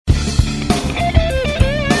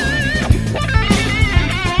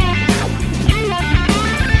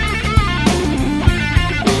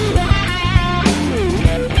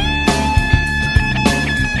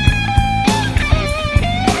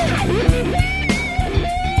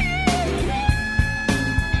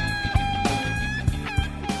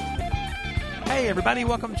everybody.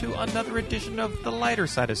 Welcome to another edition of The Lighter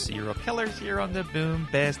Side of Serial Killers here on the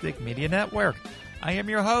Boombastic Media Network. I am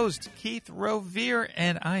your host, Keith Rovere,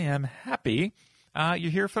 and I am happy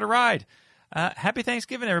you're here for the ride. Happy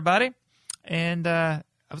Thanksgiving, everybody. And I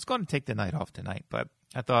was going to take the night off tonight, but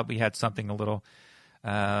I thought we had something a little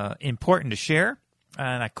important to share,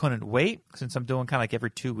 and I couldn't wait since I'm doing kind of like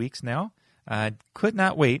every 2 weeks now. I could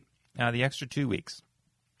not wait the extra 2 weeks.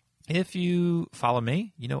 If you follow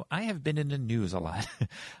me, you know I have been in the news a lot.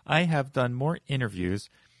 I have done more interviews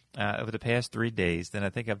over the past 3 days than I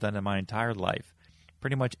think I've done in my entire life.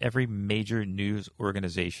 Pretty much every major news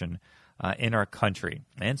organization in our country,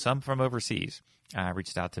 and some from overseas,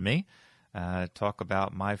 reached out to me. Talk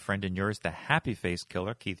about my friend and yours, the Happy Face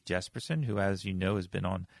Killer, Keith Jesperson, who, as you know, has been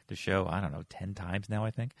on the show, 10 times now,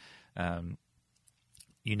 I think.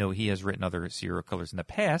 You know, he has written other serial killers in the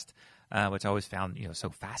past, which I always found,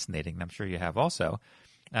 so fascinating, and I'm sure you have also.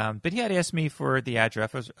 But he had asked me for the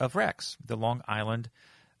address of Rex, the Long Island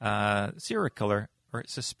serial killer, or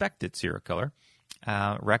suspected serial killer,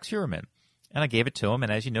 Rex Heuermann. And I gave it to him,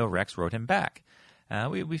 and as you know, Rex wrote him back.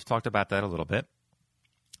 We've talked about that a little bit.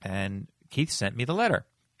 And Keith sent me the letter.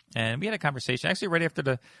 And we had a conversation, actually right after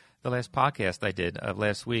the last podcast I did of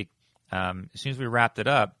last week. As soon as we wrapped it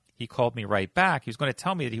up, he called me right back. He was going to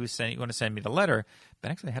tell me that he was going to send me the letter,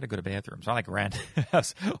 but actually I had to go to the bathroom. So I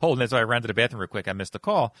was holding it, so I ran to the bathroom real quick. I missed the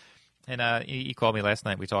call. And he called me last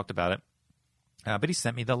night. We talked about it. But he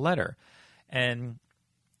sent me the letter. And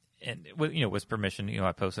with permission,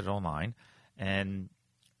 I posted it online. And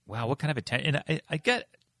wow, what kind of attention. And I get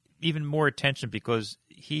even more attention because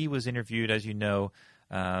he was interviewed, as you know,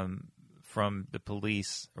 from the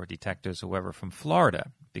police or detectives, whoever, from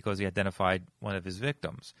Florida, because he identified one of his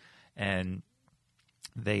victims. And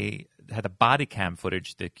they had the body cam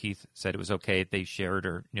footage that Keith said it was okay. They shared,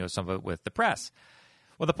 or some of it with the press.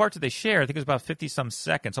 Well, the parts that they shared, I think it was about 50-some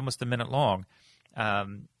seconds, almost a minute long.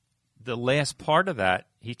 The last part of that,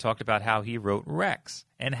 he talked about how he wrote Rex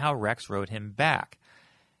and how Rex wrote him back.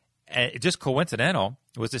 Just coincidental,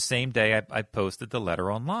 it was the same day I posted the letter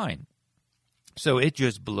online. So it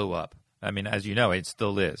just blew up. I mean, as you know, it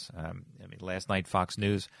still is. Last night, Fox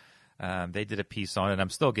News, they did a piece on it. I'm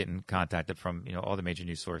still getting contacted from, all the major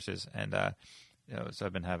news sources. And, so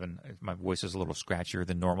I've been my voice is a little scratchier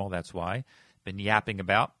than normal. That's why. Been yapping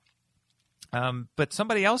about. But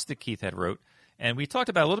somebody else that Keith had wrote, and we talked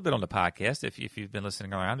about a little bit on the podcast. If you've been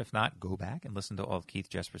listening around, if not, go back and listen to all of Keith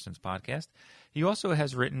Jesperson's podcast. He also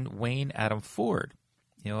has written Wayne Adam Ford,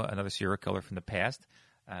 another serial killer from the past.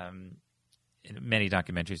 Many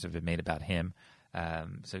documentaries have been made about him.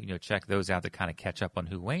 So check those out to kind of catch up on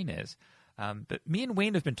who Wayne is. But me and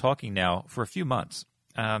Wayne have been talking now for a few months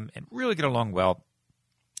and really get along well.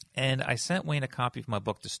 And I sent Wayne a copy of my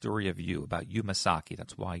book, The Story of You, about Yu Masaki.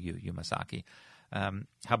 That's Yu Masaki.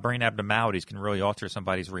 How brain abnormalities can really alter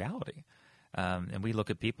somebody's reality. And we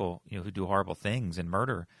look at people who do horrible things and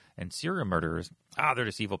murder and serial murderers. They're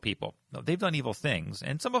just evil people. No, they've done evil things,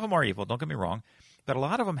 and some of them are evil, don't get me wrong, but a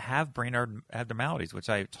lot of them have brain abnormalities, which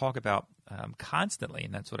I talk about constantly,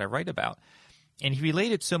 and that's what I write about. And he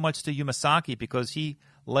related so much to Yu Masaki because he,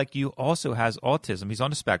 like you, also has autism. He's on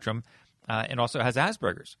the spectrum and also has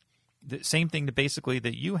Asperger's. The same thing basically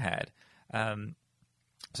that you had. And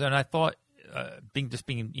I thought being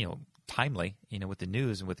timely, with the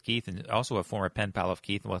news and with Keith, and also a former pen pal of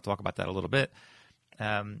Keith, and we'll talk about that a little bit.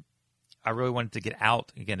 I really wanted to get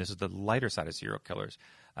out. Again, this is the lighter side of serial killers.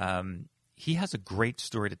 He has a great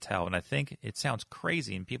story to tell, and I think it sounds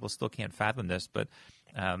crazy, and people still can't fathom this, but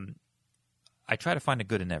I try to find the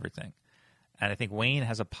good in everything. And I think Wayne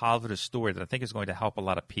has a positive story that I think is going to help a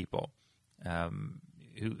lot of people.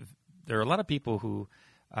 There are a lot of people who,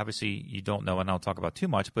 obviously, you don't know, and I'll talk about too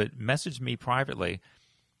much, but message me privately,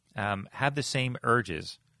 have the same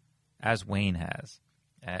urges as Wayne has,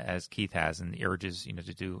 as Keith has, and the urges,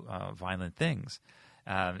 to do violent things.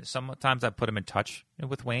 Sometimes I put him in touch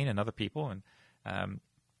with Wayne and other people, and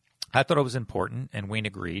I thought it was important, and Wayne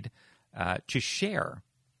agreed, to share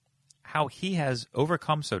how he has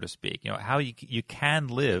overcome, so to speak, how you can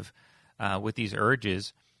live with these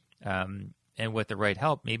urges, and with the right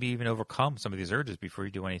help, maybe even overcome some of these urges before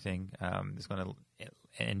you do anything that's going to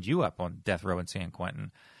end you up on death row in San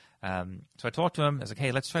Quentin. So I talked to him. I was like,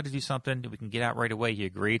 hey, let's try to do something. We can get out right away. He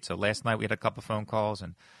agreed. So last night we had a couple of phone calls,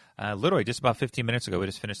 and literally just about 15 minutes ago, we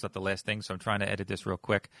just finished up the last thing. So I'm trying to edit this real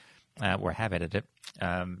quick, or have edited it,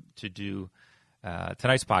 to do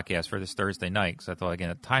tonight's podcast for this Thursday night. So I thought,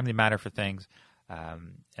 again, a timely matter for things.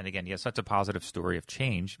 And again, he has such a positive story of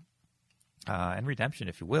change and redemption,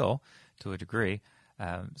 if you will, to a degree.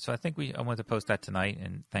 So I think I wanted to post that tonight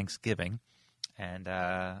in Thanksgiving. And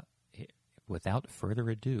without further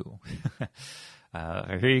ado,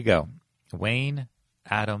 here you go. Wayne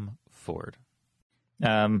Adam Ford.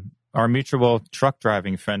 Our mutual truck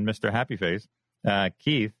driving friend, Mr. Happy Face,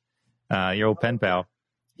 Keith, your old pen pal,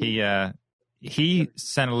 he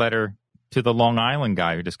sent a letter to the Long Island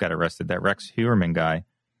guy who just got arrested, that Rex Heuermann guy,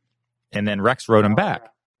 and then Rex wrote him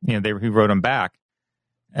back. He wrote him back,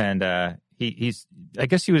 and they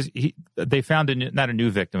found not a new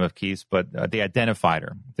victim of Keith's, but they identified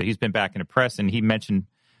her. So he's been back in the press, and he mentioned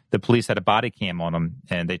the police had a body cam on him,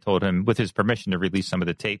 and they told him, with his permission, to release some of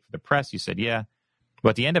the tape for the press. He said, yeah. But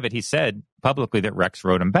at the end of it, he said publicly that Rex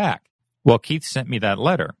wrote him back. Well, Keith sent me that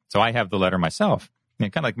letter, so I have the letter myself.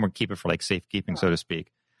 Kind of like more keep it for like safekeeping, so to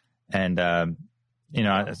speak. And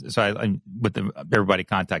everybody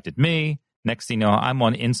contacted me. Next thing you know, I'm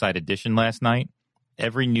on Inside Edition last night.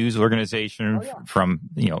 Every news organization from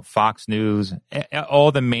Fox News,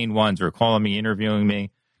 all the main ones were calling me, interviewing me.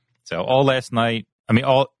 So all last night,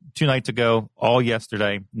 all 2 nights ago, all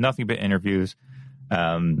yesterday, nothing but interviews.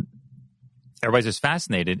 Everybody's just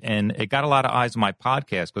fascinated, and it got a lot of eyes on my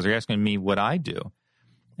podcast because they're asking me what I do.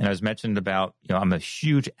 And I was mentioned about, I'm a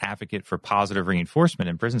huge advocate for positive reinforcement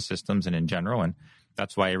in prison systems and in general, and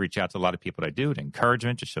that's why I reach out to a lot of people that I do, to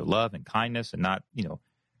encouragement, to show love and kindness, and not,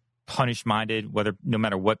 punish-minded, no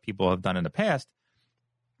matter what people have done in the past.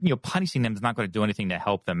 Punishing them is not going to do anything to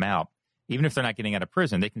help them out. Even if they're not getting out of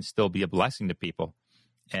prison, they can still be a blessing to people.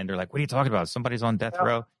 And they're like, what are you talking about? Somebody's on death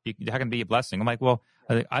row. How can it be a blessing? I'm like, well,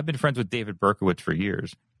 I've been friends with David Berkowitz for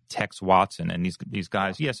years, Tex Watson, and these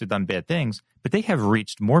guys, yes, have done bad things, but they have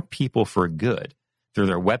reached more people for good through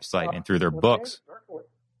their website and through their books.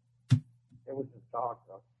 It was his dog,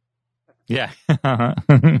 though. Yeah.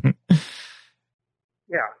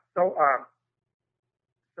 Yeah. So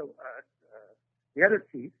the other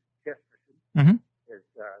chief, Chesterton, is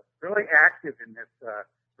really active in this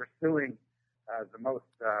pursuing the most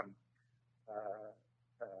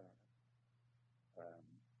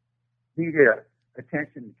media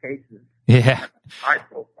attention cases. Yeah. High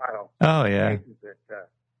profile. Oh yeah. Cases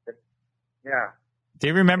that yeah. Do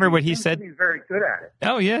you remember what he said? He's very good at it.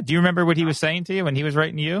 Oh yeah. Do you remember what he was saying to you when he was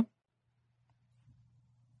writing to you?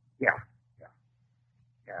 Yeah.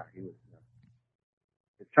 He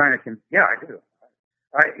was trying to. I do.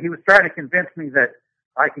 He was trying to convince me that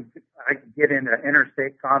I could get into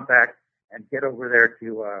interstate compact and get over there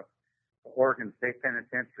to Oregon State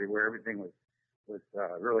Penitentiary, where everything was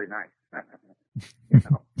really nice.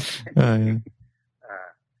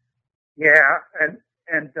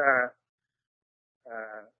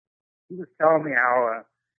 He was telling me how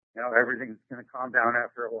everything's going to calm down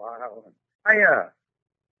after a while. And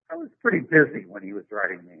I was pretty busy when he was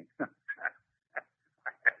writing me.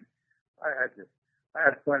 I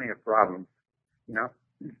had plenty of problems,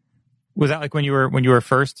 Was that like when you were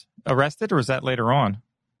first arrested, or was that later on?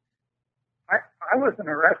 I wasn't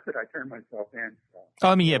arrested. I turned myself in.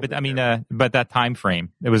 So but that time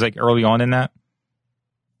frame, it was like early on in that.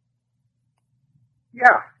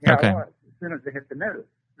 Yeah. Okay. As soon as it hit the news.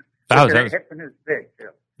 It hit the news big too.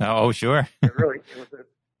 Oh, sure. It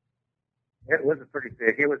was a pretty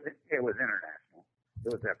big. It was international.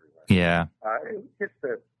 It was everywhere. Yeah. It was just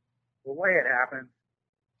the way it happened,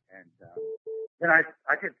 and then I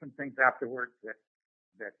did some things afterwards that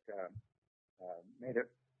made it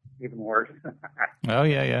even worse. Oh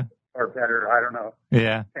yeah. Or better, I don't know.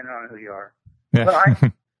 Yeah. Depending on who you are. Yeah. But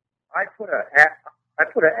I put an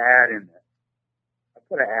ad in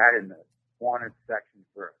the wanted section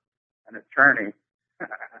for an attorney.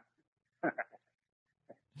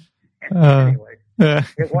 Anyway,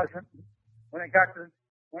 it wasn't when it got to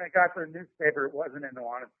the newspaper. It wasn't in the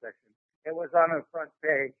wanted section. It was on the front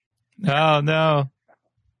page. Oh no!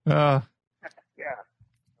 Oh yeah,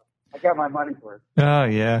 I got my money for it. Oh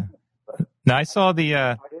yeah. Now I saw the.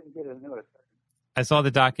 I didn't get into it. I saw the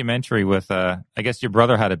documentary with. I guess your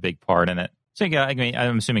brother had a big part in it. So yeah,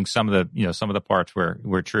 I'm assuming some of the parts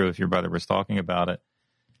were true if your brother was talking about it.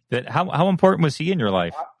 That how important was he in your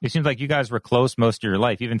life? It seems like you guys were close most of your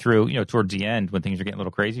life, even through towards the end when things were getting a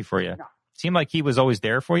little crazy for you. No. Seemed like he was always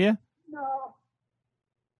there for you. No.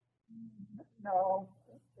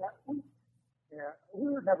 We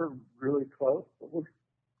were never really close, but we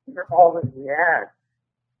were all that we had.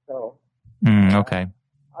 So. Okay.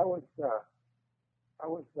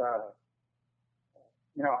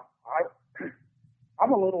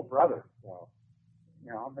 I'm a little brother, so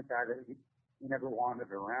I'm the guy that he never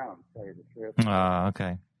wanted around, to tell you the truth.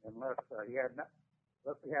 Okay. Unless he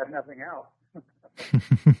had nothing else.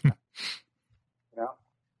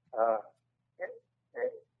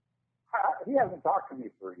 He hasn't talked to me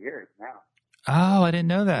for years now. Oh, I didn't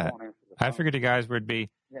know They that. won't answer the I phone. figured you guys would be.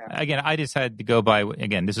 Yeah. Again, I just had to go by.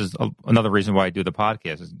 Again, this is another reason why I do the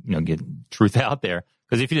podcast is get truth out there.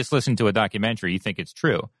 Because if you just listen to a documentary, you think it's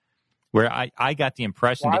true. Where I got the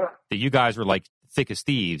impression that you guys were like thick as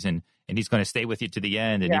thieves, and he's going to stay with you to the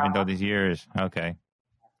end, and even though these years, okay.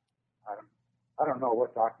 I don't know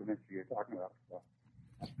what documentary you're talking about. So.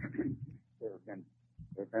 there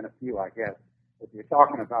have been a few, I guess. If you're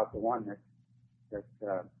talking about the one that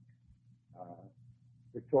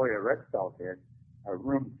Victoria Redstall did,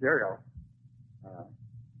 Room Zero, I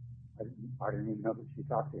didn't even know that she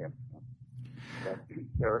talked to him. But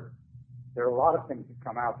there are a lot of things that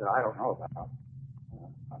come out that I don't know about.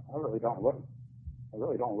 I really don't look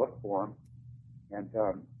for them. And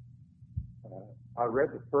I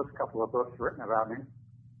read the first couple of books written about me,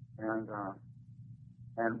 and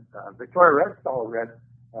Victoria Redstall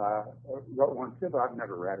wrote one too, but I've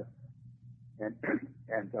never read it. And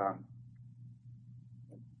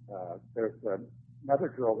there's another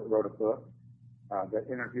girl that wrote a book that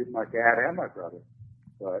interviewed my dad and my brother,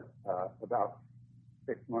 but about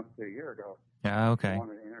 6 months to a year ago. Yeah, okay. She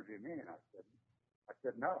wanted to interview me, and I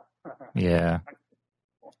said no. Yeah.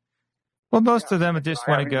 Well, most of them just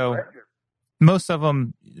want to go. Most of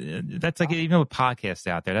them, that's like even with podcasts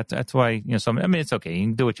out there. That's why some. I mean, it's okay. You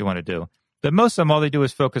can do what you want to do, but most of them, all they do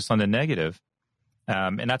is focus on the negative,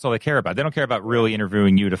 and that's all they care about. They don't care about really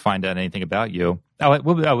interviewing you to find out anything about you. What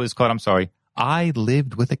was called? I'm sorry. I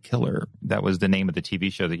Lived with a Killer. That was the name of the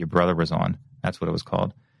TV show that your brother was on. That's what it was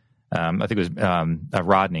called. I think it was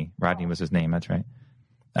Rodney. Rodney was his name. That's right.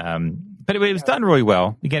 But it was done really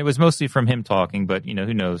well. Again, it was mostly from him talking, but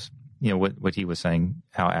who knows? What he was saying,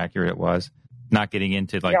 how accurate it was. Not getting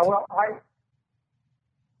into like. Yeah, well,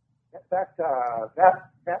 that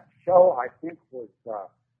show I think was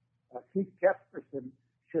Keith Jesperson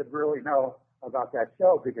should really know about that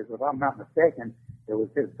show because if I'm not mistaken, it was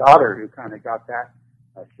his daughter who kind of got that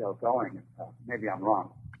show going. Maybe I'm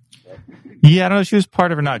wrong. Yeah, I don't know if she was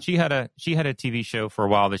part of it or not. She had a TV show for a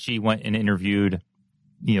while that she went and interviewed,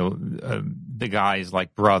 the guy's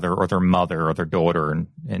like brother or their mother or their daughter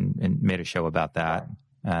and made a show about that.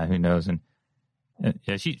 Who knows? And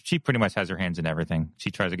yeah, she pretty much has her hands in everything.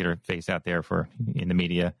 She tries to get her face out there in the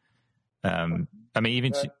media. I mean,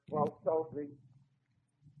 even so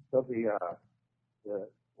the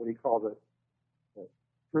what do you call the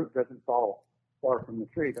fruit doesn't fall far from the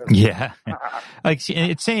tree, does it? Yeah. Like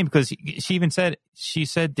it's same because she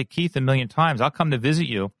said to Keith a million times, I'll come to visit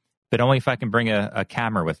you, but only if I can bring a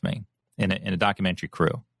camera with me in a documentary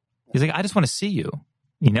crew. He's like, I just want to see you.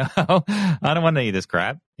 I don't want any of this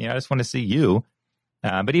crap. I just want to see you.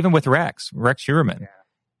 But even with Rex Schuerman,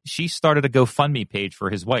 she started a GoFundMe page for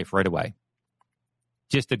his wife right away,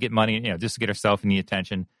 just to get money, just to get herself any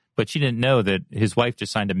attention. But she didn't know that his wife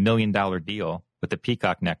just signed $1 million deal with the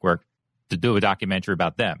Peacock Network to do a documentary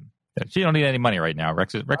about them. She don't need any money right now.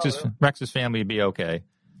 Rex's family would be okay.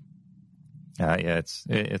 Yeah,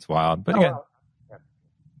 it's wild. But again,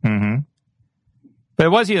 But it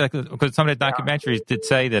was because some of the documentaries did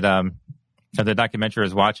say that the documentary I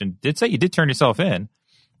was watching did say you did turn yourself in,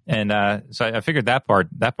 and so I figured that part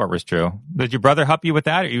was true. Did your brother help you with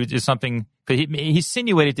that, or you just something? Because he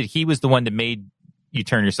insinuated that he was the one that made you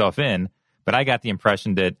turn yourself in, but I got the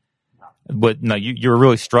impression that. But no, you were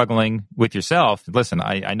really struggling with yourself. Listen,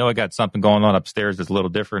 I know I got something going on upstairs that's a little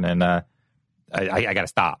different, and I got to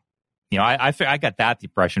stop. I got that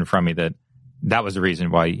impression from you that was the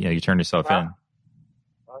reason why you turned yourself in.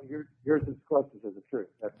 Yours is closer to the truth.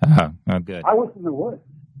 Oh, good. I was in the woods.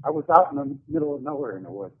 I was out in the middle of nowhere in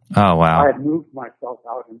the woods. Oh, wow. I had moved myself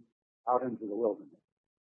out into the wilderness,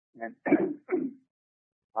 and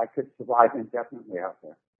I could survive indefinitely out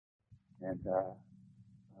there. And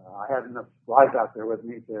I had enough supplies out there with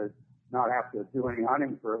me to not have to do any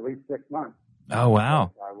hunting for at least 6 months. Oh,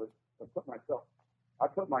 wow. I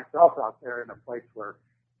put myself out there in a place where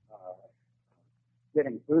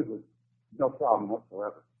getting food was no problem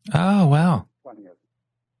whatsoever. Oh, wow. Plenty of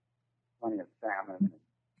salmon and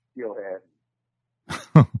steelhead,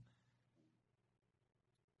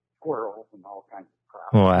 squirrels and all kinds of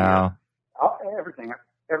crap. Wow.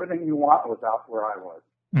 Everything you want was out where I was.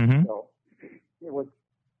 Mm-hmm. So it was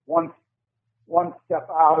one step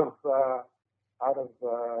out of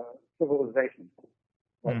civilization,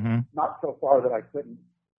 but not so far that I couldn't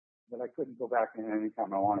go back in any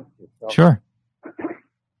time I wanted to. So, sure.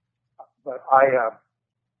 But I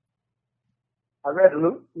read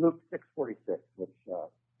Luke 6:46, which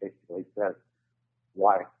basically says,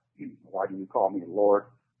 "Why do you call me Lord,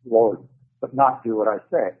 Lord, but not do what I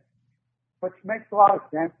say?" Which makes a lot of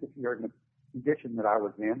sense if you're in the condition that I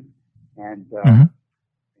was in, and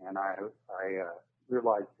and I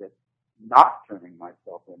realized that not turning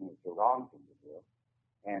myself in was the wrong thing to do,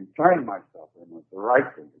 and turning myself in was the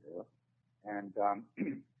right thing to do. And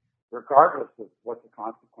regardless of what the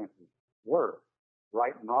consequences were,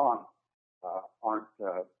 right and wrong aren't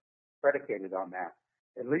predicated on that.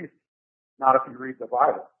 At least not if you read the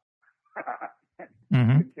Bible.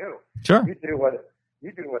 Mm-hmm. You do. Sure. You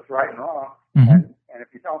do what's right and wrong, Mm-hmm. and if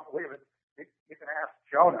you don't believe it, you can ask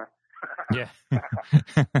Jonah. Yeah.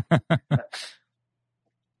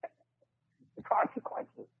 The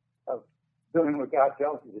consequences of doing what God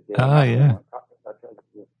tells you to do. Oh, yeah.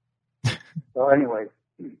 So anyway,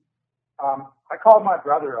 I called my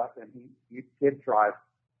brother up, and he did drive.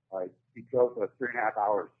 He drove 3.5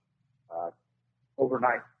 hours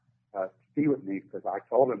overnight to be with me, because I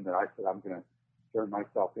told him that I said I'm going to turn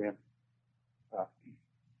myself in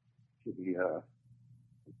to the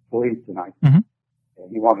police tonight. Mm-hmm.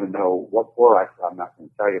 And he wanted to know what for. I said, I'm not going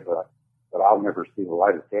to tell you, but I'll never see the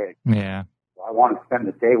light of day. Yeah. So I want to spend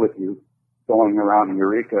the day with you, going around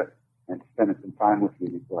Eureka and spending some time with you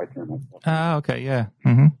before I turn myself in. Oh, okay. Yeah.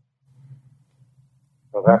 Mm-hmm.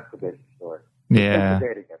 So that's the basic story. We Yeah. spent the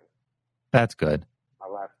day together. That's good. My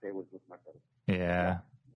last day was with my brother. Yeah.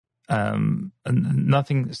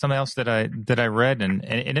 Something else that I read, and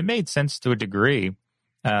it made sense to a degree.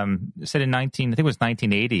 It said I think it was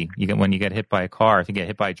 1980, when you get hit by a car, if you get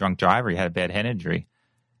hit by a drunk driver, you had a bad head injury.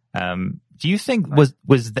 Do you think was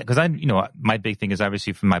that, because my big thing is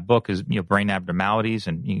obviously from my book is, brain abnormalities,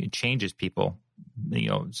 and it changes people,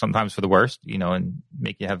 sometimes for the worst, and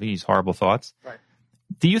make you have these horrible thoughts. Right.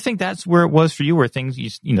 Do you think that's where it was for you, where things you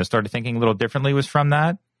started thinking a little differently was from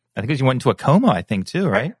that? I think you went into a coma, I think too,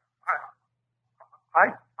 right?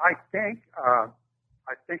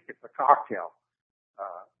 I think it's a cocktail.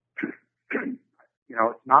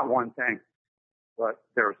 It's not one thing, but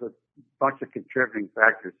there's a bunch of contributing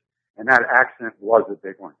factors, and that accident was a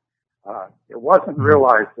big one. It wasn't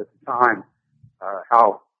realized at the time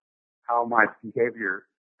how my behavior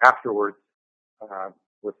afterwards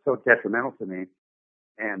was so detrimental to me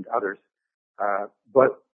and others.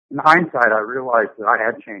 But in hindsight, I realized that I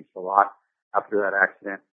had changed a lot after that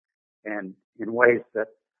accident, and in ways that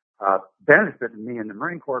benefited me in the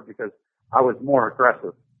Marine Corps, because I was more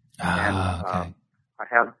aggressive. And Okay. I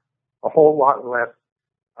have a whole lot less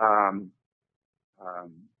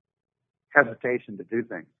hesitation to do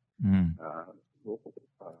things. Mm.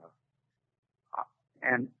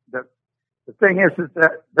 And the thing is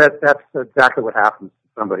that's exactly what happens to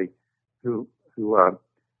somebody who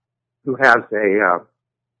has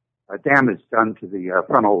a damage done to the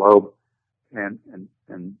frontal lobe and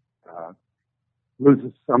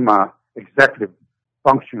loses some executive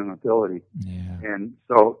function and ability. Yeah. And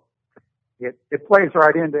so it plays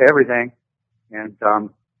right into everything. And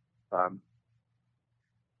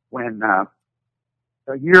when a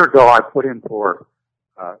year ago I put in for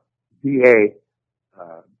VA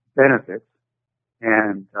benefits,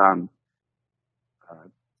 and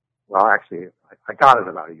well, actually, I got it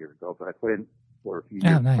about a year ago, but I put in for a few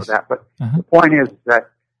years nice. for that. But the point is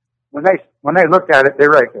that when they looked at it, they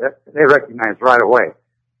recognized right away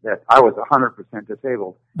that I was 100%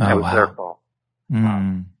 disabled. And it was their fault.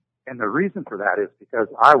 Mm. And the reason for that is because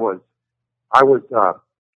I was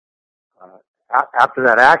after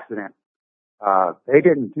that accident, they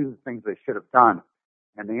didn't do the things they should have done,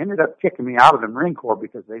 and they ended up kicking me out of the Marine Corps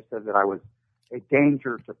because they said that I was a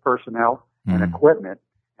danger to personnel and equipment,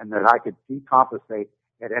 and that I could decompensate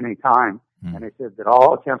at any time. And they said that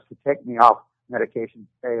all attempts to take me off medication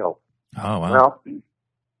failed. Oh, wow. Well,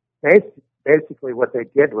 basically what they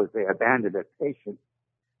did was they abandoned a patient,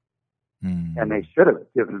 and they should have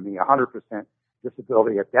given me 100%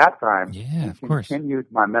 disability at that time. Yeah, of and course.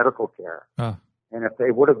 continued my medical care. Oh. And if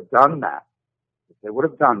they would have done that,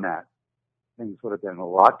 things would have been a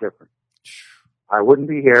lot different. I wouldn't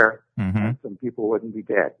be here, and some people wouldn't be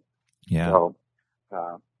dead. Yeah.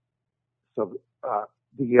 So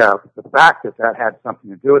the fact that had something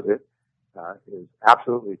to do with it is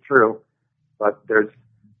absolutely true. But there's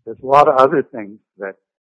a lot of other things that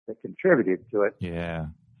contributed to it. Yeah.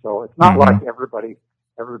 So it's not like everybody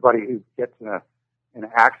who gets in an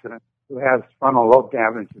accident who has frontal lobe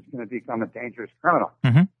damage is going to become a dangerous criminal.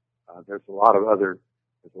 There's a lot of other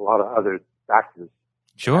factors.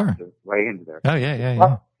 Sure. To weigh into there. Oh yeah.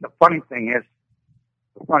 Well, the funny thing is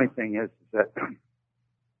that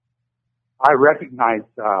I recognize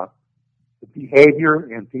the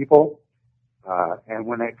behavior in people, and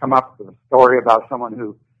when they come up with a story about someone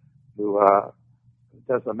who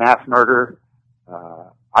does a mass murder,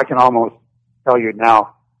 I can almost tell you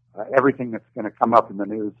now everything that's going to come up in the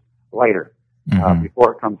news later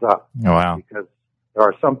before it comes up. Oh, wow. Because there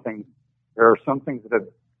are some things that have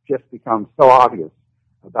just become so obvious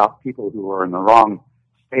about people who are in the wrong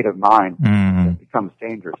state of mind that it becomes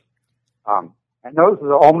dangerous. And those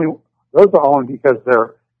are only because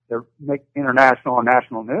they're make international and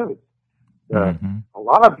national news. A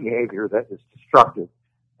lot of behavior that is destructive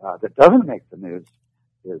that doesn't make the news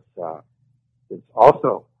is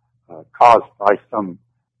also caused by some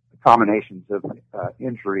combinations of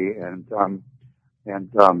injury and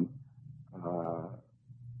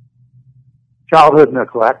childhood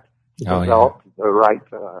neglect to develop the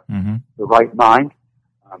right mind.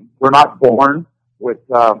 We're not born with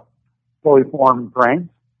fully formed brains.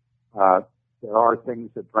 There are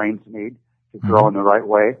things that brains need to grow in the right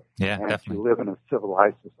way and definitely. to live in a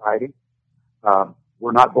civilized society.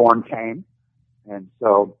 We're not born tame, and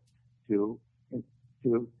so to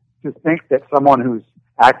think that someone who's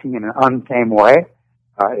acting in an untamed way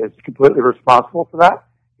is completely responsible for that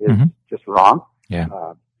is just wrong.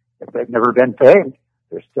 Yeah. If they've never been tamed,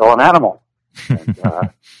 they're still an animal, and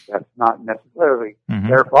that's not necessarily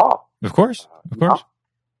their fault. Of course.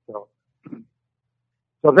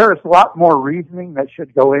 So there is a lot more reasoning that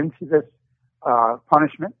should go into this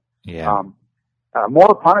punishment. Yeah.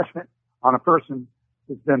 More punishment on a person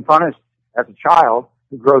who's been punished as a child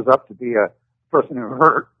who grows up to be a person who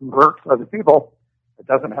hurts other people. It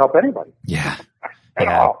doesn't help anybody. Yeah. At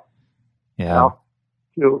all. Yeah.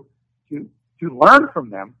 You know, to learn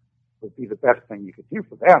from them would be the best thing you could do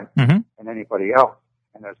for them and anybody else.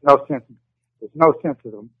 And there's no sense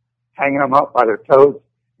of them hanging them up by their toes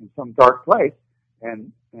in some dark place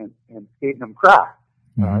and feeding them crap.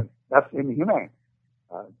 That's inhumane.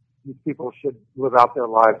 These people should live out their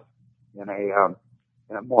lives in a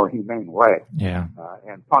more humane way. Yeah.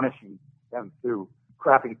 And punishing them through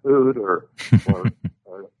crappy food or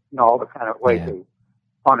all the kind of ways they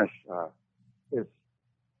punish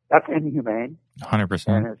that's inhumane. 100%.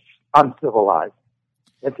 And it's uncivilized.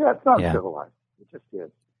 It's uncivilized. It just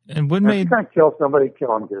is. And what if made you're going to kill somebody,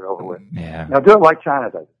 kill them, get it over with. Yeah. Now do it like China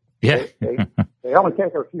does. Yeah. They only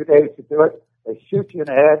take a few days to do it. They shoot you in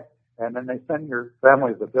the head, and then they send your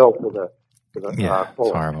family the bill to the it's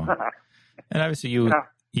horrible. And obviously you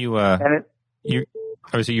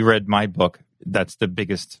obviously you read my book. That's the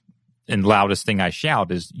biggest and loudest thing I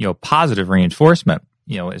shout is, positive reinforcement,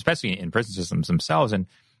 especially in prison systems themselves. And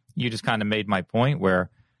you just kind of made my point where,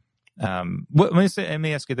 let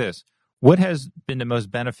me ask you this. What has been the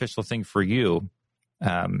most beneficial thing for you,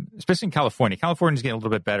 especially in California? California's getting a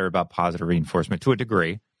little bit better about positive reinforcement to a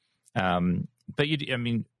degree. But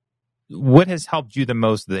what has helped you the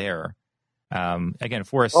most there? Again,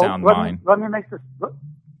 for a sound mind. Let me make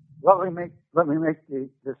this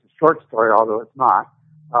a short story, although it's not.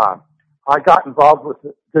 I got involved with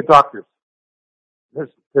good doctors.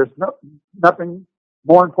 There's nothing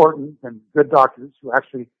more important than good doctors who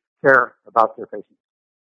actually care about their patients.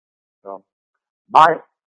 So my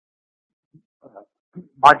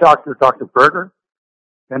doctor, Dr. Berger,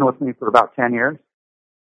 been with me for about 10 years.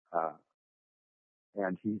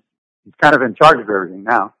 And he's kind of in charge of everything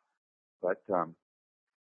now. But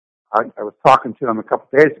I was talking to him a couple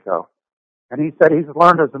of days ago, and he said he's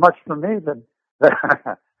learned as much from me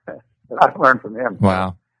that I've learned from him.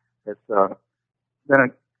 Wow. It's been a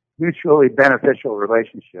mutually beneficial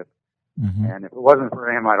relationship. And if it wasn't for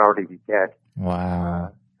him, I'd already be dead.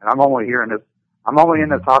 Wow. And I'm only in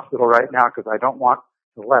this hospital right now because I don't want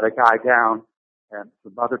to let a guy down and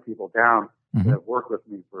some other people down that have worked with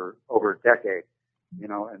me for over a decade,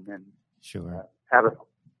 and then have it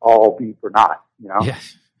all be for naught,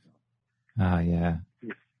 Yes. Oh, yeah.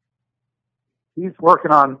 He's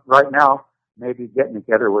working on right now maybe getting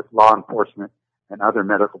together with law enforcement and other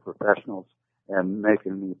medical professionals and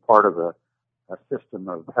making me part of a system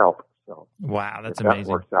of help. So wow, that's if amazing.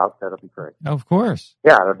 That works out, that'll be great. Oh, of course.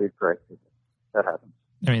 Yeah, that'd be great if that happens.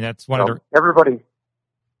 I mean, that's one of the... Everybody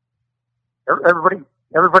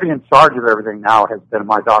in charge of everything now has been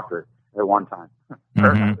my doctor at one time.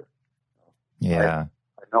 Yeah.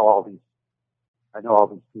 I know all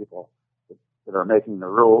these people that are making the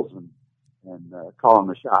rules and calling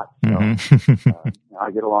the shots. So I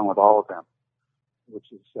get along with all of them,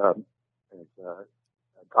 which is a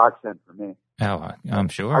godsend for me. Oh, I'm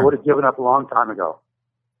sure. I would have given up a long time ago.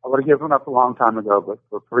 But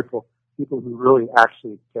for people who really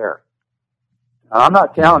actually care. And I'm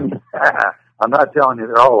not telling you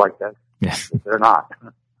they're all like that. Yes. They're not.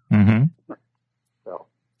 So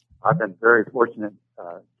I've been very fortunate.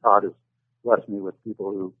 Todd has blessed me with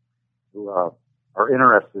people who are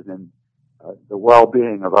interested in the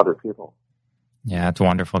well-being of other people. Yeah, it's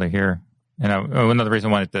wonderful to hear. And another reason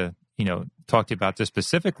I wanted to, talk to you about this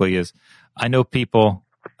specifically is I know people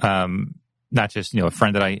not just a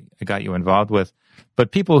friend that I got you involved with,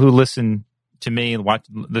 but people who listen to me,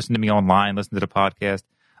 listen to me online, listen to the podcast.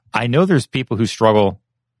 I know there's people who struggle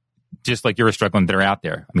just like you're struggling that are out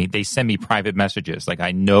there. I mean, they send me private messages. Like,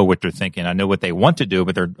 I know what they're thinking. I know what they want to do,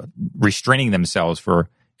 but they're restraining themselves for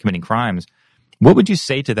committing crimes. What would you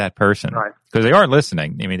say to that person? Right. Because they are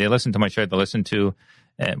listening. I mean, they listen to my show. They listen to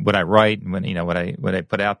what I write and what I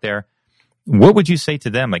put out there. What would you say to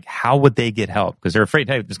them? Like, how would they get help? Because they're afraid,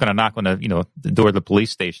 hey, it's going to knock on the door of the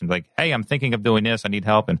police station. Like, hey, I'm thinking of doing this. I need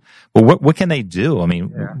help. And what can they do? I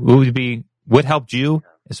mean, what helped you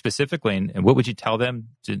specifically, and what would you tell them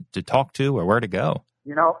to talk to or where to go?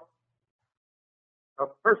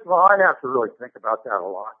 First of all, I have to really think about that a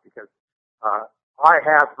lot because I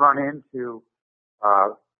have run into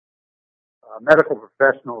medical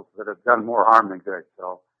professionals that have done more harm than good.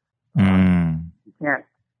 So you can't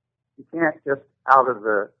just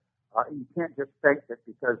you can't just think that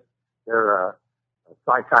because they're a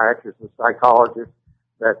psychiatrist or psychologist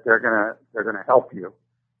that they're gonna help you.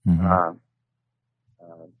 Mm-hmm.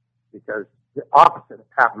 Because the opposite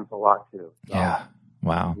happens a lot too. So yeah.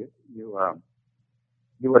 Wow. You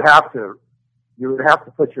would have to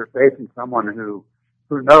put your faith in someone who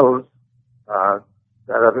knows that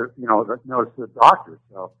knows the doctor.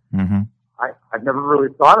 So I've never really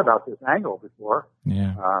thought about this angle before.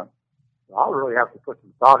 Yeah. So I'll really have to put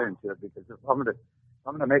some thought into it because if I'm going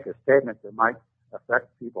to make a statement that might affect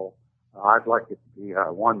people, I'd like it to be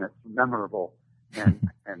one that's memorable and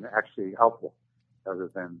actually helpful, rather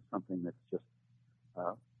than something that's just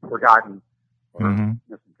forgotten or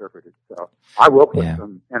misinterpreted. So I will put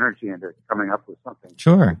some energy into coming up with something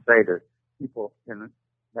to say to people in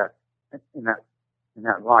that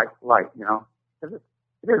light, because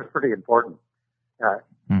it is pretty important.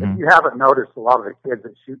 If you haven't noticed, a lot of the kids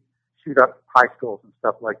that shoot up high schools and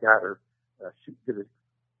stuff like that, or shoot to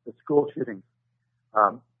the school shootings,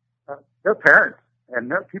 their parents and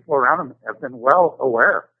their people around them have been well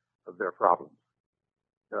aware of their problems.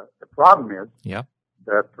 The problem is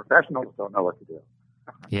the professionals don't know what to do.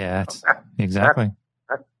 Yeah, exactly.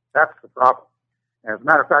 That's the problem. And as a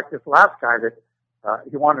matter of fact, this last guy that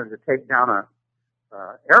he wanted to take down a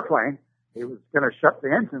airplane, he was going to shut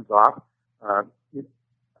the engines off. I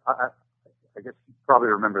guess you probably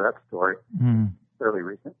remember that story. Fairly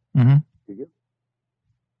recent. Do you?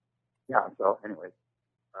 Yeah. So anyway,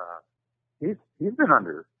 he's been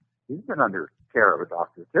under care of a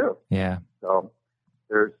doctor too. Yeah. So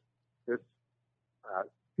there's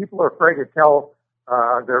people are afraid to tell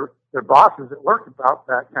their bosses at work about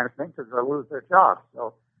that kind of thing because they'll lose their jobs.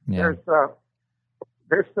 So there's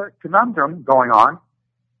a conundrum going on,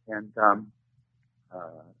 and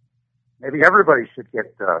maybe everybody should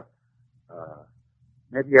get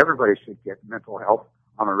mental health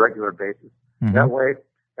on a regular basis. That way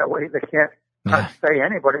they can't say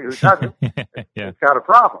anybody who doesn't has got a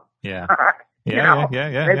problem. Yeah.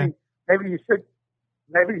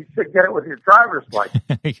 Maybe you should get it with your driver's license.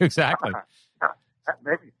 Exactly.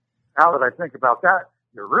 Maybe now that I think about that,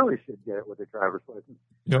 you really should get it with a driver's license.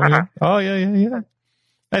 Oh yeah.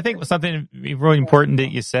 I think something really important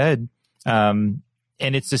that you said, and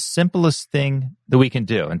it's the simplest thing that we can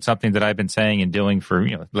do, and something that I've been saying and doing for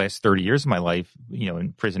the last 30 years of my life,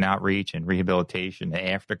 in prison outreach and rehabilitation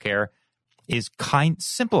and aftercare, is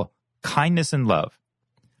simple kindness and love.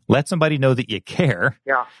 Let somebody know that you care.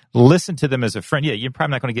 Yeah. Listen to them as a friend. Yeah, you're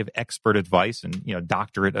probably not going to give expert advice and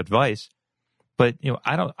doctorate advice, but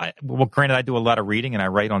granted, I do a lot of reading and I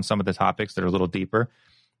write on some of the topics that are a little deeper.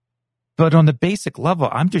 But on the basic level,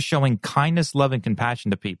 I'm just showing kindness, love, and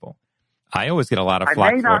compassion to people. I always get a lot of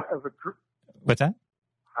flack for it. What's that?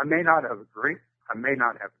 I may not have agreed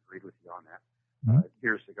with you on that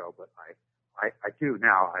years ago, but I do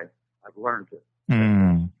now. I've learned it.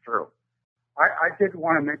 It's true. I did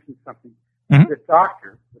want to mention something. The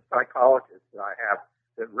doctor, the psychologist that I have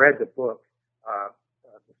that read the book, The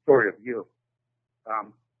Story of You,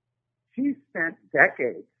 she spent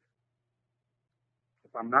decades,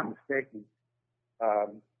 if I'm not mistaken,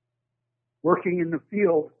 working in the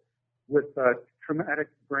field with traumatic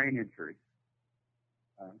brain injury.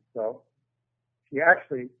 So she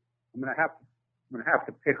actually, I'm going to have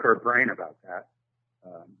to pick her brain about that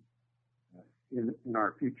in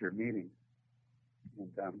our future meetings.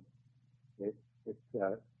 And it's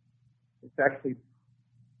actually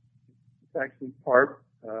part.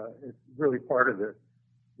 It's really part of the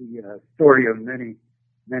story of many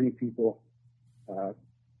people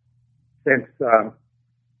since the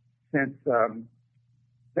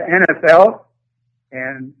NFL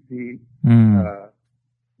and the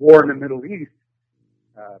war in the Middle East.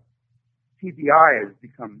 TBI has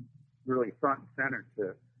become really front and center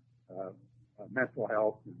to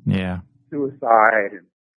health and Yeah. suicide and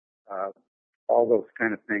all those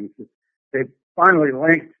kind of things. They've finally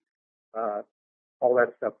linked all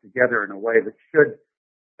that stuff together in a way that should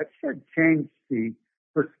change the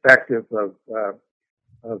perspective of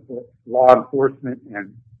law enforcement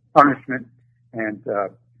and punishment and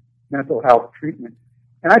mental health treatment.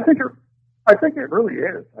 And I think it really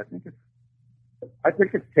is. I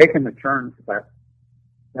think it's taken the turn to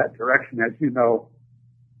that direction. As you know,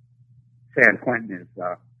 San Quentin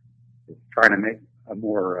is trying to make a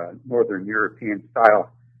more Northern European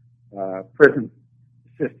style prison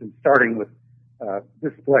system, starting with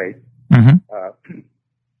this place. Mm-hmm.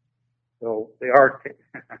 So they are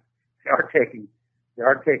taking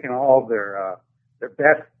all their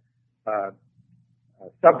best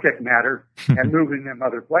subject matter and moving them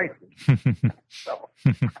other places. So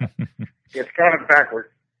it's kind of backwards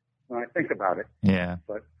when I think about it. Yeah.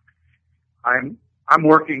 But I'm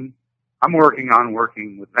working on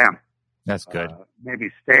working with them. That's good. Maybe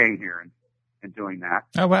staying here and doing that.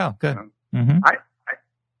 Oh, wow. Good. Mm-hmm.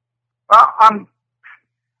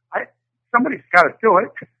 Somebody's got to do it.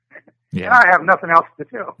 Yeah. And I have nothing else to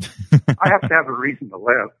do. I have to have a reason to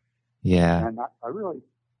live. Yeah. And I really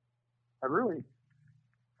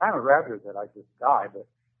kind of rather that I just die, but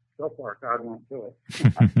so far God won't do it.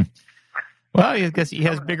 Well, I guess he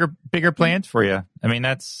has bigger plans for you. I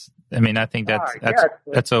think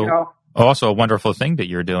that's also a wonderful thing that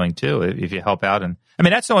you're doing too. If you help out, and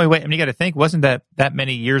that's the only way. You got to think, wasn't that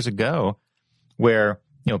many years ago where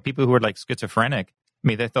people who were like schizophrenic,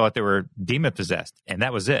 they thought they were demon possessed, and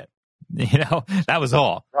that was it. That was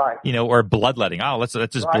all. Right. Or bloodletting. Oh, let's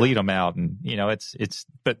just bleed them out, and it's.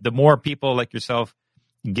 But the more people like yourself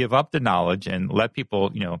give up the knowledge and let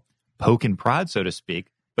people poke and prod, so to speak,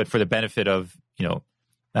 but for the benefit of the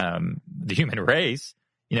human race,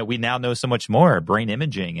 we now know so much more brain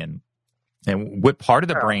imaging and what part of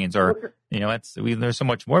the brains are. There's so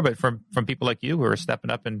much more, but from people like you who are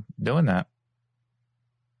stepping up and doing that.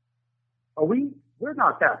 We're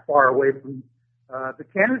not that far away from the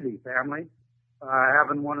Kennedy family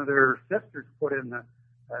having one of their sisters put in the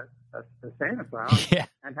sane asylum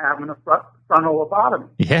and having a frontal lobotomy.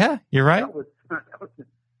 Yeah, you're right. That was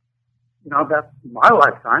that's my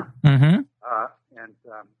lifetime. Mm-hmm. And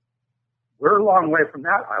we're a long way from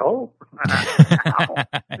that, I hope.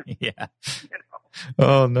 Yeah.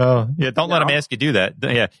 Oh, no. Yeah, don't let them ask you to do that.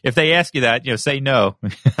 Yeah, if they ask you that, say no.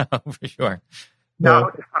 For sure.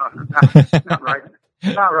 No, not right.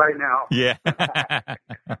 Not right now. Yeah.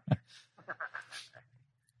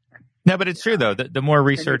 No, but it's true though. The more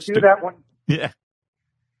research. Can you do that one? Yeah.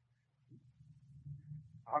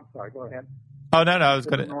 I'm sorry. Go ahead. Oh no, I was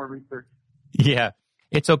going to. More research. Yeah,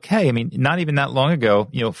 it's okay. Not even that long ago,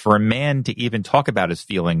 for a man to even talk about his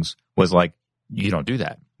feelings was like, you don't do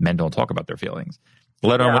that. Men don't talk about their feelings.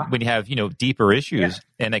 Let alone when you have deeper issues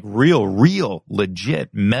and like real legit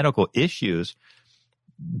medical issues.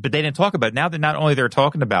 But they didn't talk about it. Now that not only they're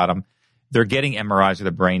talking about them, they're getting MRIs of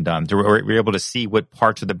the brain done. We're able to see what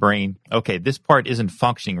parts of the brain, okay, this part isn't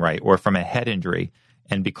functioning right, or from a head injury.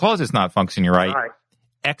 And because it's not functioning right,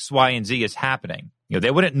 X, Y, and Z is happening.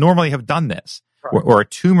 They wouldn't normally have done this, or a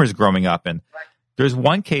tumor's growing up. And there's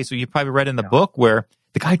one case where you probably read in the book where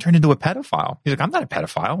the guy turned into a pedophile. He's like, I'm not a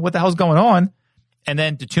pedophile. What the hell's going on? And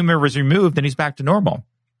then the tumor was removed and he's back to normal.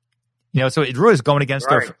 So it really is going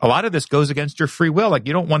against a lot of this goes against your free will. Like,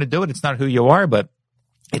 you don't want to do it. It's not who you are, but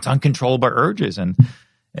it's uncontrollable urges. And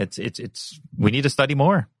it's we need to study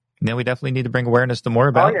more. We definitely need to bring awareness to more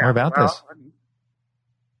about this.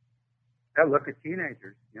 Look at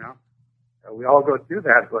teenagers, we all go through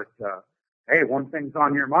that, but, hey, one thing's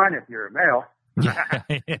on your mind if you're a male.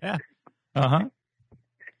 Yeah. Uh-huh.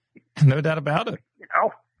 No doubt about it.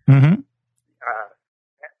 Mm-hmm.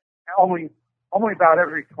 Only about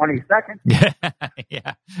every 20 seconds.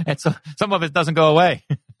 Yeah. And so some of it doesn't go away.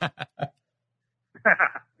 No.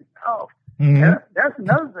 Mm-hmm. That's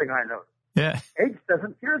another thing I know. Yeah. Age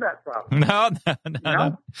doesn't cure that problem. No,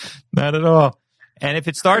 not at all. And if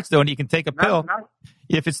it starts, though, and you can take a pill.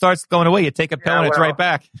 If it starts going away, you take a pill and it's right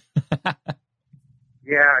back.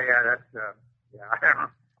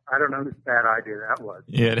 I don't know whose bad idea that was.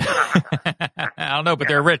 Yeah. I don't know, but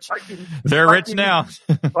they're rich. They're rich now.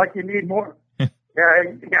 Like you need more. Yeah,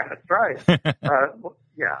 that's right.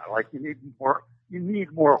 Like you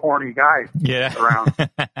need more horny guys around.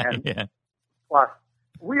 And plus,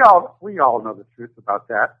 we all know the truth about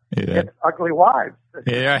that. Yeah. It's ugly wives.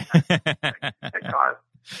 Yeah. That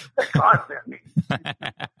cause that.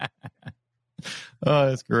 Oh,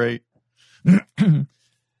 that's great. No,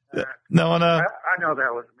 I know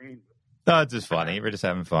that was mean. No, it's just funny. We're just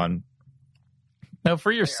having fun. No,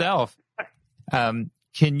 for yourself.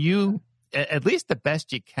 Can you, at least the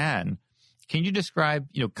best you can you describe,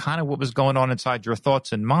 kind of what was going on inside your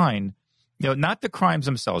thoughts and mind? Not the crimes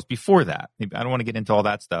themselves. Before that, I don't want to get into all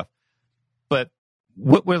that stuff, but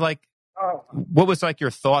what was like your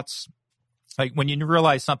thoughts, like when you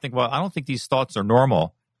realize something? Well, I don't think these thoughts are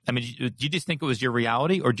normal. I mean, do you just think it was your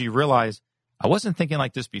reality, or do you realize I wasn't thinking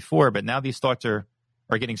like this before, but now these thoughts are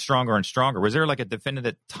getting stronger and stronger? Was there like a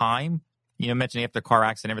definitive time? You mentioned after the car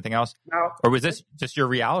accident and everything else, no, or was this just your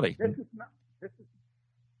reality? It's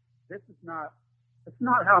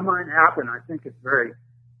not how mine happened. I think it'd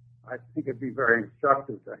be very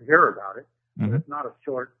instructive to hear about it. But it's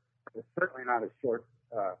certainly not a short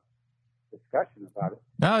discussion about it.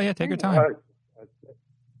 Oh yeah, take your time.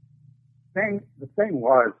 The thing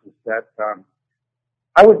was that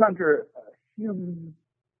I was under a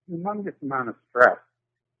humongous amount of stress,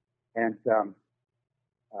 and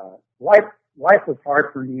life was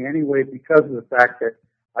hard for me anyway because of the fact that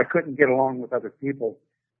I couldn't get along with other people,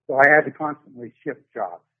 so I had to constantly shift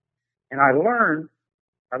jobs. And I learned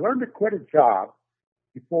to quit a job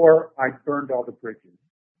before I burned all the bridges.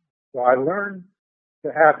 So I learned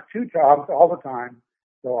to have two jobs all the time,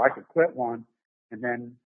 so I could quit one, and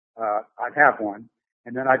then I'd have one,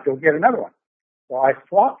 and then I'd go get another one. So I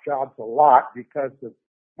swapped jobs a lot because of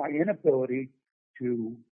my inability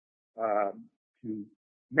to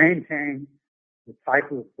maintain the type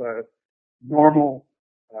of normal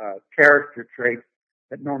character traits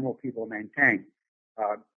that normal people maintain.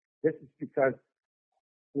 This is because,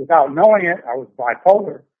 without knowing it, I was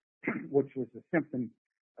bipolar, which was a symptom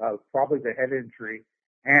of probably the head injury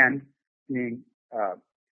and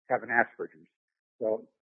having Asperger's. So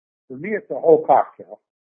for me, it's a whole cocktail.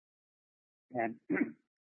 And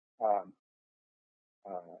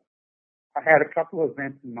I had a couple of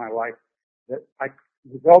events in my life that I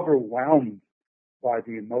was overwhelmed by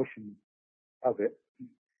the emotion of it.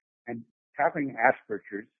 And having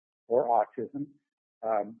Asperger's or autism,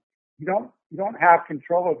 you don't have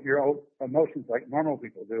control of your own emotions like normal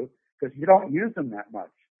people do because you don't use them that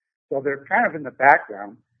much. So they're kind of in the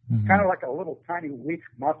background, kind of like a little tiny weak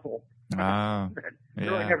muscle that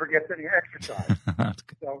really never gets any exercise.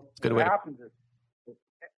 So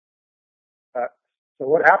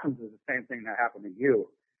what happens is the same thing that happened to you.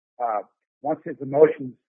 Once his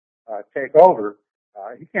emotions take over,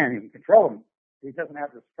 he can't even control them. He doesn't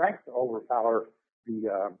have the strength to overpower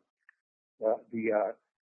the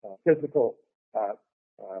physical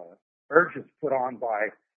urges put on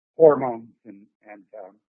by hormones and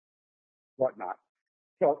whatnot.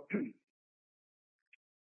 So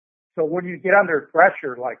when you get under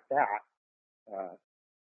pressure like that,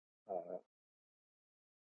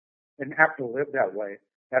 and have to live that way,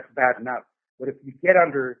 that's bad enough. But if you get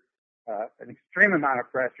under an extreme amount of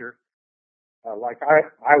pressure, like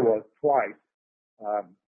I was twice,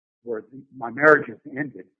 where my marriages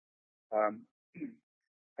ended, I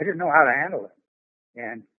didn't know how to handle it.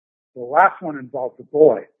 And the last one involved a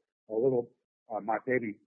boy, my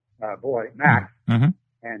baby boy, Max. Mm-hmm.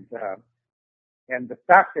 And the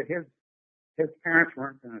fact that his parents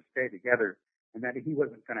weren't going to stay together and that he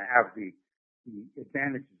wasn't going to have the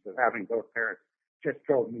advantages of having both parents just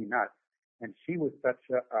drove me nuts. And she was such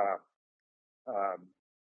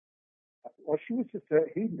she was just a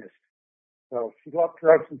hedonist. So she loved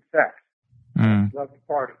drugs and sex. She loved to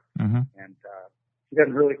party. Mm-hmm. And she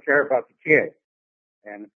doesn't really care about the kid.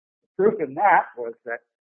 And the proof in that was that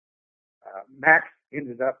Max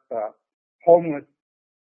ended up homeless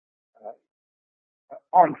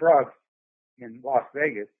on drugs in Las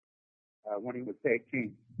Vegas when he was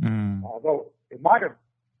 18. Although it might have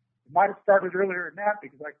started earlier than that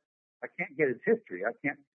because I can't get his history. I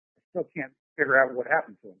still can't figure out what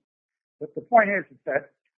happened to him. But the point is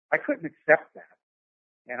that I couldn't accept that,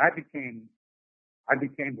 and I became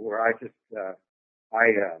where I just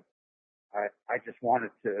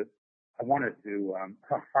wanted to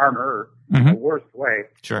harm her in the worst way,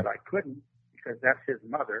 Sure. but I couldn't because that's his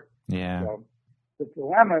mother. Yeah. So the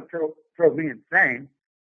dilemma drove me insane,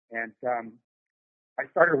 and I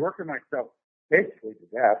started working myself basically to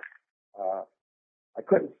death. I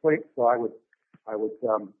couldn't sleep, so I would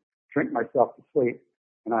drink myself to sleep,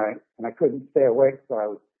 and I couldn't stay awake, so I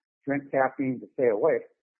would drink caffeine to stay awake.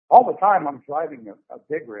 All the time, I'm driving a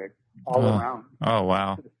big rig all around. Oh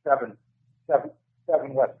wow! To the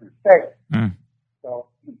seven western states. So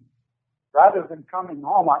rather than coming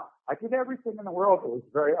home, I did everything in the world that was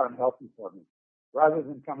very unhealthy for me. Rather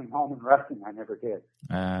than coming home and resting, I never did.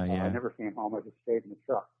 I never came home. I just stayed in the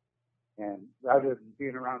truck. And rather than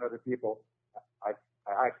being around other people, I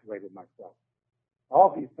isolated myself. All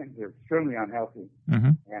these things are extremely unhealthy.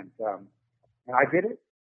 Mm-hmm. And I did it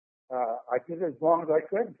I did it as long as I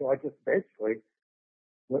could until I just basically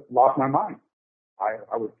lost my mind.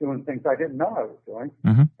 I was doing things I didn't know I was doing,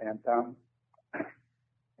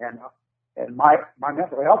 and my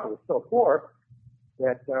mental health was so poor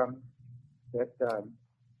that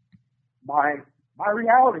my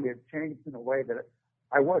reality had changed in a way that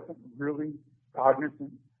I wasn't really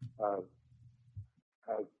cognizant of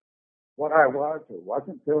what I was or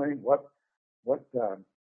wasn't doing, what's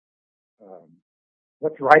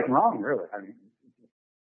right and wrong, really. I mean,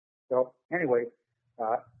 so anyway,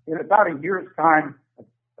 in about a year's time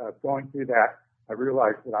of going through that, I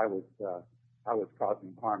realized that I was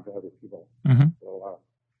causing harm to other people. Mm-hmm. So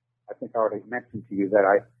I think I already mentioned to you that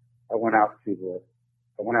I went out into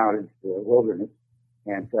the wilderness,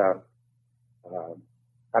 and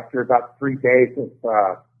after about 3 days of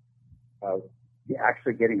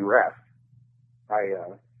actually getting rest, I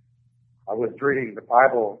was reading the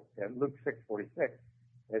Bible in Luke 6:46.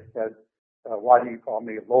 It says, "Why do you call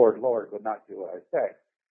me Lord, Lord, but not do what I say?"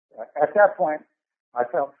 At that point, I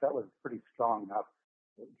felt that was pretty strong enough,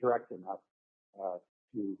 direct enough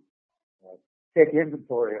to take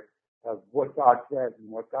inventory of what God says and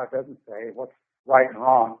what God doesn't say, what's right and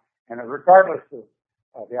wrong. And regardless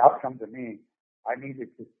of the outcome to me, I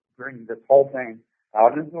needed to bring this whole thing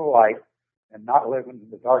out into the light and not live in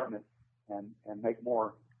the darkness and make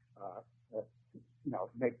more,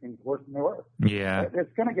 make things worse than they were. Yeah.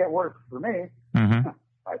 It's going to get worse for me. Mm-hmm.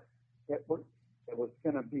 It was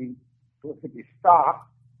going to be stopped,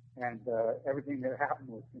 and everything that happened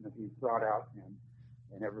was going to be brought out,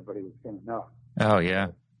 and everybody was going to know. Oh, yeah.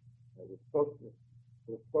 It was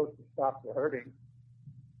supposed to stop the hurting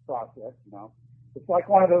process, It's like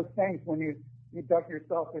one of those things when you duck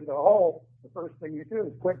yourself into a hole, the first thing you do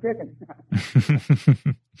is quit digging.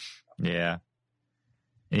 Yeah.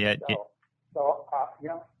 Yeah. So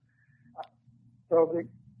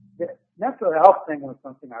the mental health thing was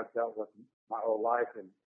something I've dealt with my whole life,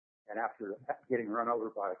 and after getting run over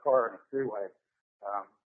by a car in a freeway,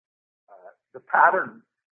 the pattern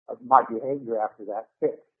of my behavior after that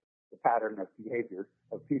fits the pattern of behavior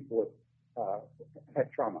of people with head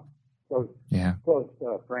trauma, close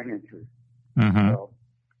brain injury. Mm-hmm. So,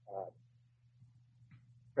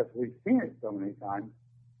 because we've seen it so many times,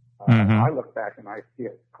 I look back and I see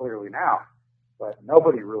it clearly now, but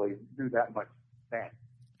nobody really knew that much then.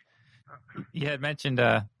 You had mentioned,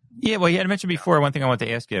 you had mentioned before, one thing I wanted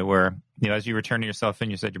to ask you where, as you were turning yourself in,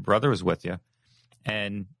 you said your brother was with you,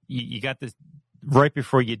 and you got this right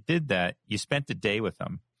before you did that, you spent the day with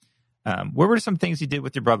him. What were some things you did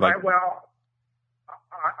with your brother? I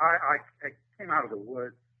came out of the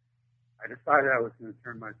woods. I decided I was going to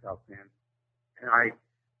turn myself in, and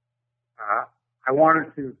I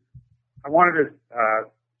wanted to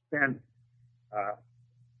spend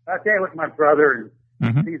that day with my brother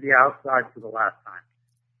and see the outside for the last time.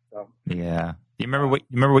 So yeah, do you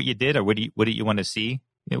remember what you did, or what did you want to see?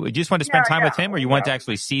 You just want to spend time with him, or you want to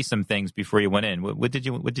actually see some things before you went in? What did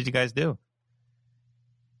you guys do?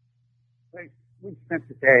 We spent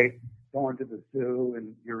the day going to the zoo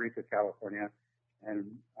in Eureka, California,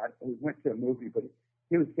 and we went to a movie, but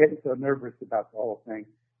he was getting so nervous about the whole thing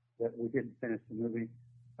that we didn't finish the movie.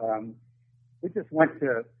 We just went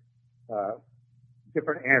to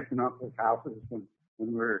different aunts and uncles' houses when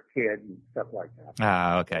we were a kid and stuff like that.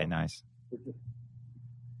 Ah, okay, nice.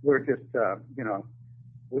 Eureka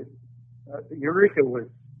was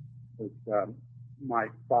my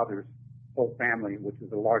father's whole family, which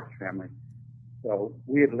was a large family. So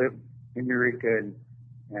we had lived in Eureka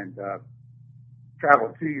and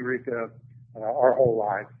traveled to Eureka our whole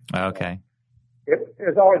lives. Okay. It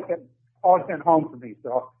has always been home for me.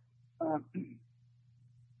 So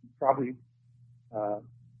probably I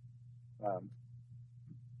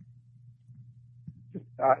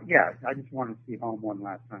just wanted to see home one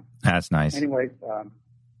last time. That's nice. Anyways,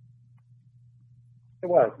 it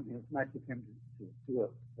was nice of him to do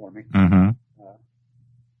it for me. Mm-hmm.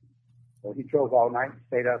 So he drove all night and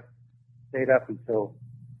stayed up until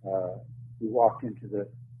we walked into the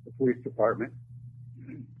police department.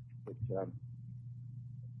 Which,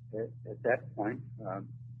 at that point,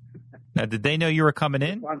 now, did they know you were coming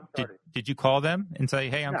in? Did you call them and say,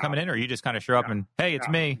 "Hey, I'm coming in," or you just kind of show up and, "Hey, it's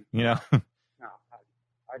me," No,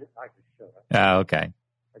 I just showed up. Oh, okay.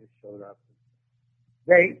 I just showed up.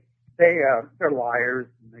 They're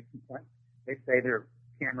liars, and they complain. They say their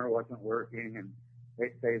camera wasn't working, and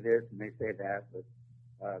they say this and they say that, but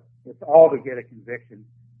it's all to get a conviction,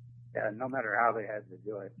 no matter how they had to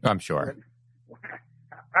do it. I'm sure.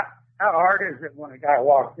 How hard is it when a guy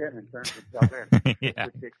walks in and turns himself in? Yeah.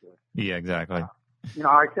 It's ridiculous. Yeah, exactly.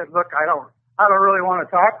 I said, look, I don't really want to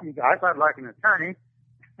talk to you guys. I'd like an attorney.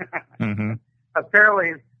 Mm-hmm.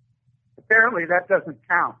 Apparently that doesn't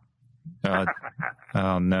count.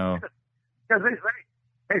 Oh no. Because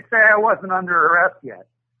they say I wasn't under arrest yet.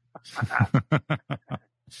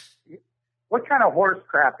 What kind of horse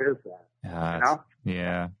crap is that? You know?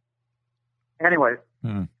 Yeah. Anyways,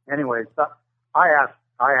 so I asked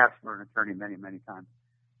for an attorney many, many times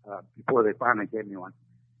before they finally gave me one,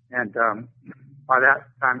 and by that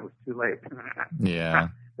time it was too late. Yeah.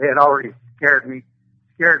 They had already scared me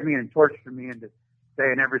and tortured me into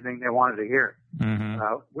saying everything they wanted to hear. Mm-hmm.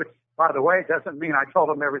 Which, by the way, doesn't mean I told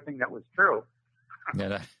them everything that was true.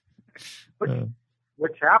 Yeah.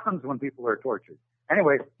 Which happens when people are tortured.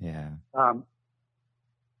 Anyway. Yeah.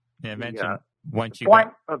 Mention once you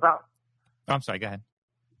point about. Oh, I'm sorry. Go ahead.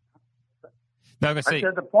 No, I'm gonna say. I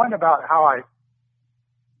said the point about how I.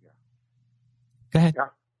 Go ahead. Yeah.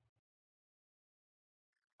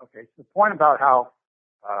 Okay. So the point about how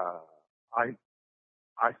I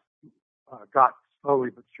got slowly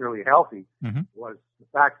but surely healthy was the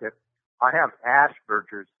fact that I have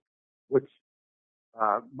Asperger's, which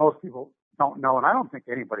most people don't know, and I don't think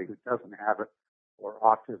anybody who doesn't have it or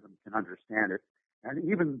autism can understand it. And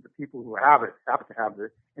even the people who have it have to have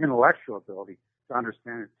the intellectual ability to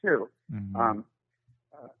understand it too. Mm-hmm.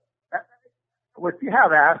 If you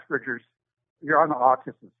have Asperger's, you're on the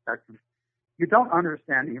autism spectrum. You don't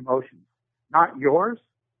understand the emotions, not yours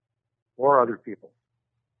or other people's.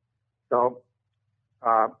 So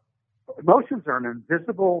emotions are an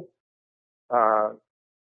invisible,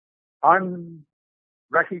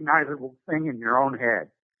 unrecognizable thing in your own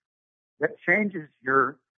head that changes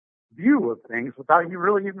your view of things without you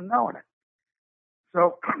really even knowing it.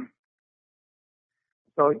 So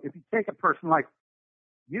if you take a person like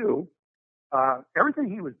you, everything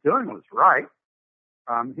he was doing was right.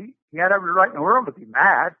 He had every right in the world to be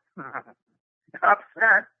mad,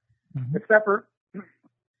 upset, except for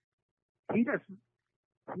he didn't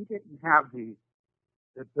have the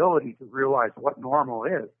ability to realize what normal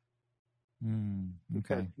is.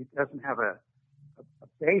 Okay. He doesn't have a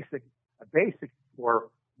basic for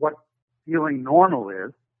what feeling normal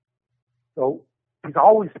is. So he's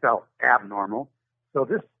always felt abnormal. So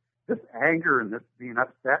this anger and this being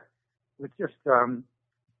upset was just a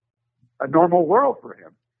normal world for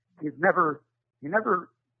him. He never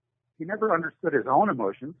understood his own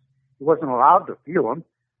emotions. He wasn't allowed to feel them.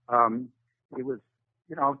 He was,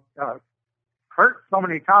 hurt so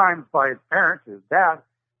many times by his parents, his dad,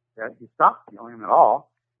 that he stopped feeling them at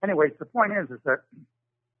all. Anyways, the point is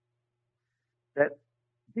that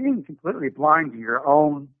being completely blind to your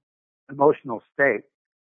own emotional state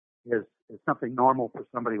is something normal for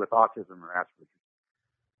somebody with autism or Asperger's.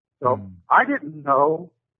 So I didn't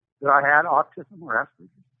know that I had autism or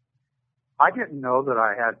Asperger's. I didn't know that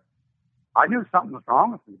I knew something was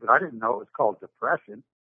wrong with me, but I didn't know it was called depression,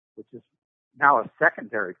 which is now a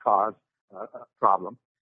secondary cause problem.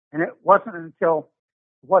 And it wasn't until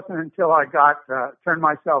I got turned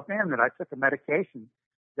myself in that I took a medication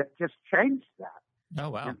that just changed that. Oh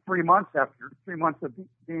wow! And 3 months of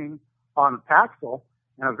being on Paxil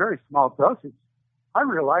in a very small dosage, I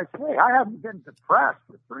realized, hey, I haven't been depressed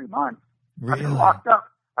for 3 months. Really? I've been locked up.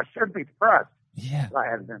 I should be depressed. Yeah. But I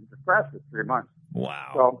hadn't been depressed for 3 months.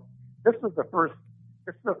 Wow. So this was the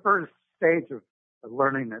first stage of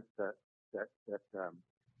learning that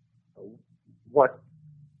what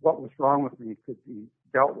was wrong with me could be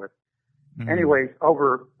dealt with. Mm-hmm. Anyways,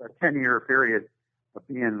 over a 10-year period of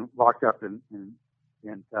being locked up in a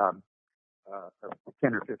 10 or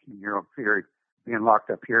 15-year-old period being locked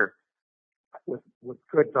up here with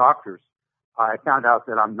good doctors, I found out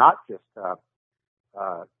that I'm not just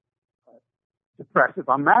depressive,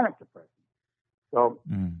 I'm manic depressive. So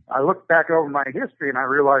I looked back over my history and I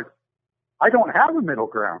realized I don't have a middle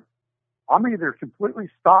ground. I'm either completely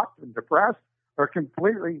stopped and depressed or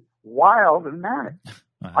completely wild and manic.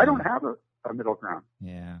 I don't have a middle ground.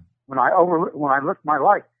 Yeah. When I look at my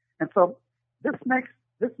life, and so this makes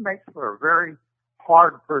for a very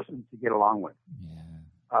hard person to get along with.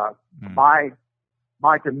 Yeah.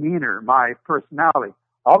 My demeanor, my personality,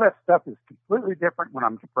 all that stuff is completely different when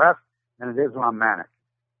I'm depressed than it is when I'm manic.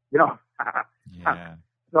 Yeah.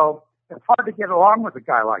 So it's hard to get along with a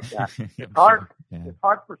guy like that. It's hard. Yeah. It's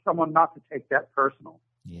hard for someone not to take that personal.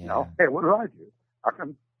 Yeah. Hey, what did I do? How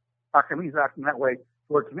come he's acting that way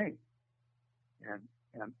towards me? And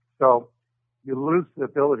so you lose the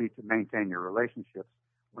ability to maintain your relationships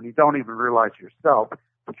when you don't even realize yourself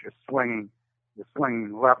that you're swinging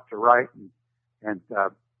left to right and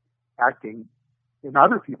acting in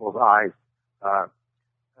other people's eyes.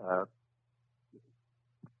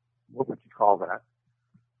 What would you call that?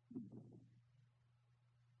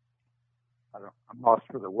 I'm lost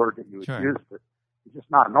for the word that you would Sure. use, but it's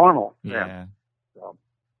just not normal. Yeah.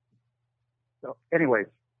 So anyways,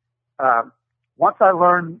 once I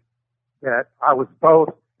learned that I was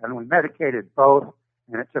both, and we medicated both,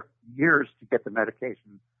 and it took years to get the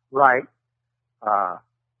medication right,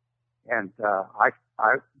 and I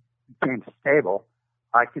became stable,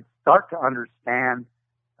 I could start to understand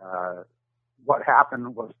what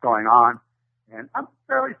happened, what's going on, and I'm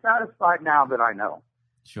fairly satisfied now that I know.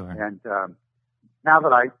 Sure. And now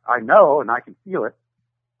that I know and I can feel it,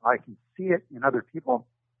 I can see it in other people.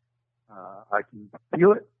 I can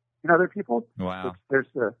feel it in other people. Wow.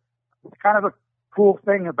 It's kind of a cool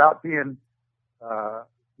thing about being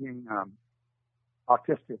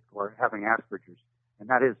autistic or having Asperger's, and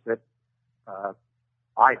that is that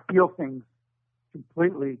I feel things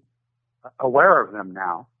completely aware of them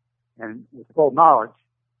now, and with full knowledge,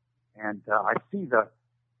 and I see the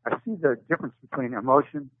difference between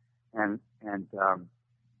emotion and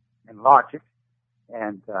logic,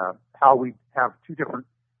 and how we have two different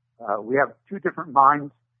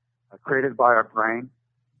minds created by our brain,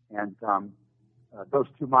 and those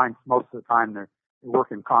two minds most of the time they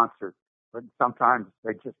work in concert, but sometimes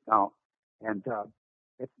they just don't. And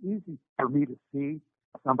it's easy for me to see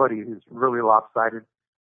somebody who's really lopsided,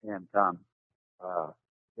 and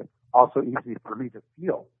it's also easy for me to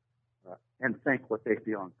feel and think what they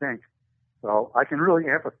feel and think. So I can really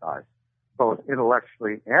empathize both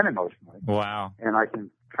intellectually and emotionally. Wow. And I can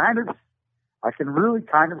really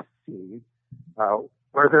kind of see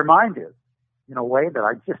where their mind is in a way that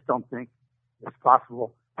I just don't think is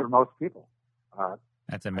possible for most people.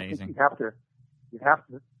 That's amazing. You have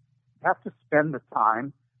to spend the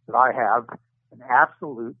time that I have in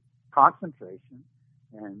absolute concentration,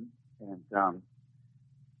 and you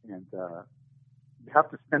have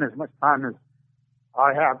to spend as much time as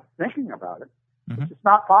I have thinking about it. Mm-hmm. It's just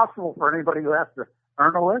not possible for anybody who has to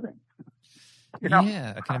earn a living.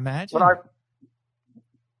 Yeah, I can imagine.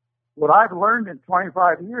 What I've learned in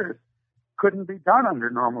 25 years couldn't be done under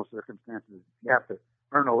normal circumstances. You have to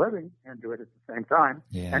earn a living and do it at the same time.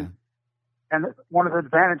 Yeah. And one of the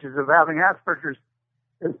advantages of having Asperger's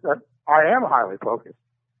is that I am highly focused,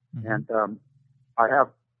 Mm-hmm. and I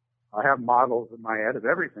have models in my head of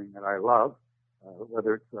everything that I love,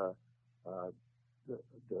 whether it's the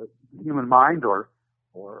human mind or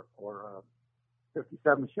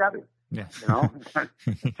 57 Chevy, Yeah.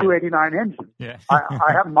 289 engine. Yeah.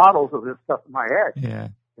 I have models of this stuff in my head. Yeah.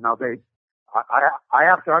 I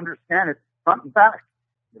have to understand it front and back.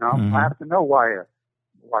 Mm-hmm. I have to know why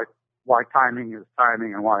timing is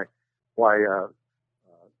timing, and why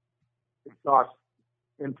exhaust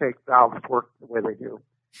intake valves work the way they do.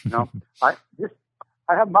 I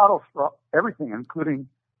have models for everything, including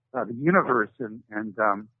the universe and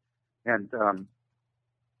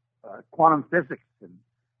quantum physics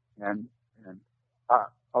and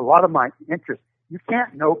a lot of my interests. You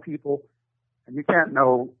can't know people, and you can't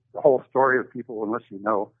know the whole story of people unless you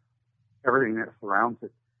know everything that surrounds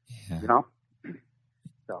it. Yeah.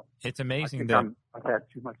 So it's amazing I've had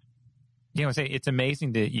too much. It's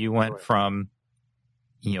amazing that you went from,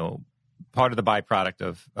 part of the byproduct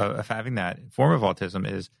of having that form of autism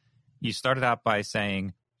is you started out by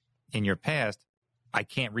saying in your past, I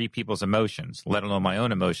can't read people's emotions, let alone my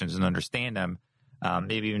own emotions, and understand them.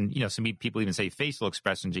 Maybe even, some people even say facial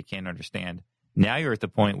expressions you can't understand. Now you're at the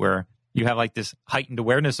point where you have like this heightened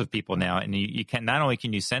awareness of people now, and you can, not only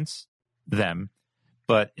can you sense them,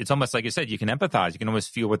 but it's almost like you said, you can empathize. You can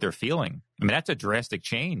almost feel what they're feeling. I mean, that's a drastic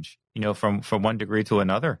change, from one degree to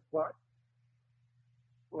another. Well,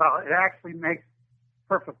 it actually makes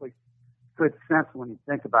perfectly good sense when you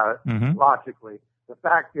think about it Mm-hmm. logically. The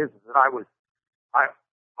fact is that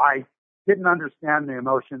I didn't understand the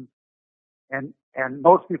emotions, and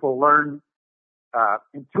most people learn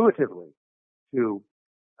intuitively to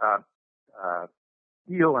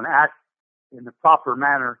feel and act in the proper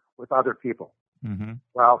manner with other people. Mm-hmm.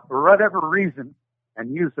 Well, for whatever reason,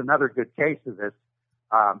 and use another good case of this,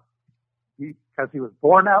 because he was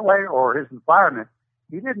born that way or his environment,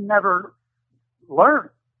 he didn't never learn.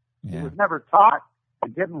 Yeah. He was never taught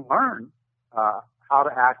and didn't learn how to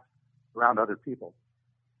act around other people.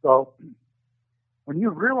 So when you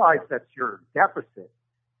realize that's your deficit,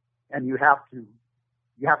 and you have to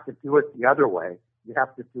do it the other way, you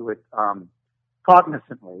have to do it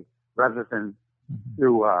cognizantly rather than Mm-hmm.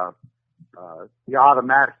 through the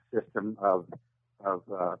automatic system of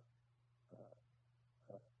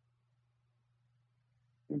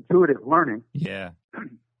intuitive learning. Yeah.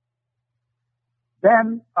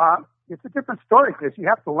 Then it's a different story, because you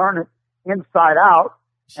have to learn it inside out,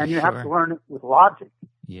 and you have to learn it with logic.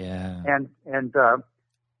 Yeah. And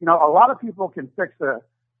a lot of people can fix an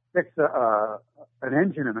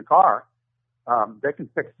engine in a car. They can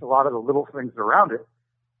fix a lot of the little things around it,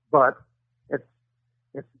 but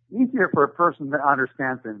it's easier for a person that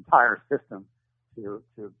understands the entire system to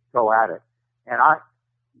go at it. And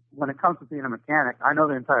when it comes to being a mechanic, I know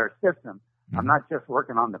the entire system. Mm-hmm. I'm not just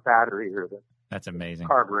working on the battery or that's amazing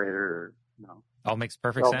carburetor. All makes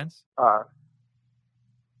perfect sense.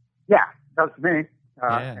 Yeah, that's me.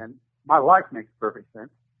 And my life makes perfect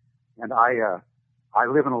sense. And I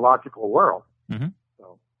live in a logical world. Mm-hmm.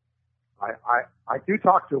 So I do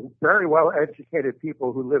talk to very well educated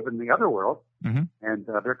people who live in the other world, mm-hmm. and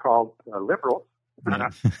they're called liberals. Yeah.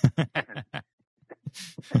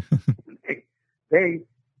 they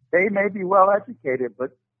may be well educated,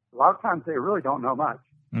 but a lot of times they really don't know much.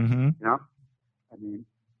 Mm-hmm. I mean,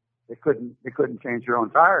 they couldn't change their own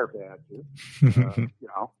tire if they had to.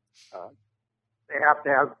 They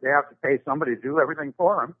have to pay somebody to do everything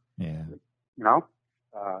for them. Yeah.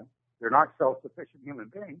 They're not self-sufficient human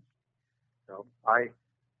beings. So I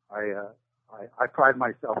pride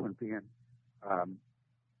myself in being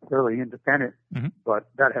fairly independent, mm-hmm. but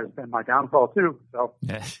that has been my downfall too. So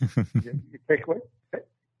you take away.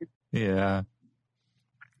 Yeah.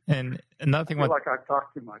 And another thing, I feel like I've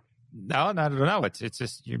talked too much. No. It's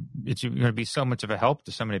just you're going to be so much of a help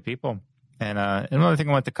to so many people. And another thing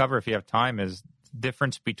I want to cover, if you have time, is the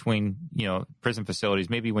difference between prison facilities.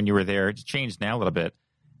 Maybe when you were there, it's changed now a little bit,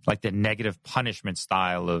 like the negative punishment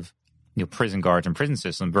style of prison guards and prison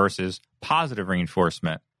system versus positive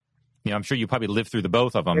reinforcement. I'm sure you probably lived through the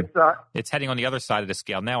both of them. It's heading on the other side of the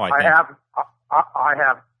scale now. I think. I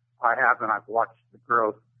have, and I've watched the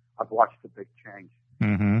growth. I've watched the big change.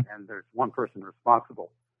 Mm-hmm. And there's one person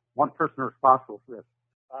responsible for this.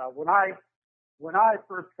 When I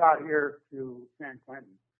first got here to San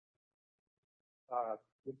Quentin,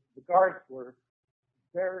 the guards were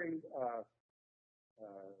very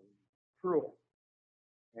cruel,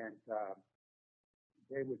 and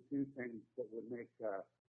they would do things that would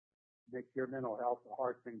make your mental health a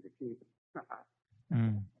hard thing to keep.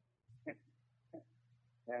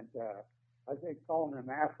 And I think calling them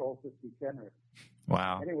assholes is degenerate.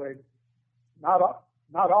 Wow. Anyway, not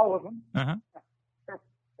all of them. Uh-huh.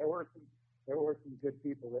 There were some good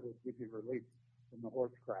people that would give you relief from the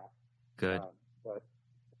horse crap. Good. But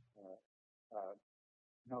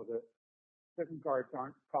the prison guards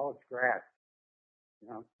aren't college grads.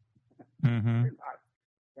 Mm-hmm.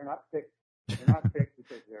 They're not picked. They're not picked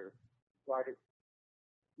because they're slightest,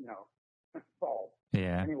 fall.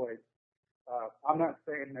 Yeah. Anyways, I'm not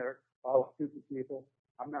saying they're all stupid people.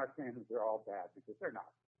 I'm not saying that they're all bad, because they're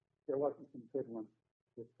not. There wasn't some good ones.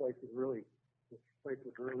 This place would really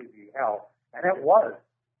be hell, and it was.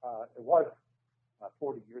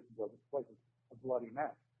 40 years ago, this place was a bloody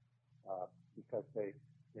mess because they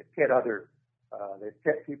pit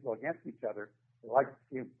people against each other. They like to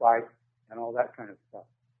see them fight and all that kind of stuff.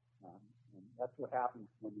 And that's what happens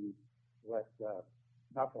when you let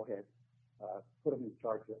knuckleheads put them in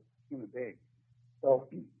charge of human beings. So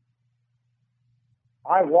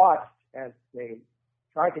I watched as they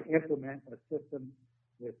tried to implement a system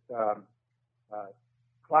with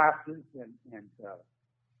classes and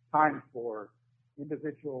time for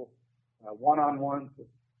individual one-on-ones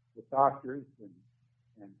with doctors and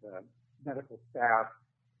medical staff,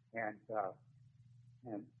 and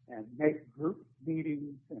make group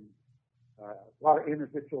meetings and a lot of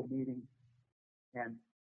individual meetings. And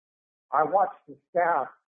I watched the staff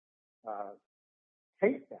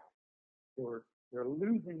hate that. They're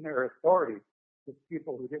losing their authority to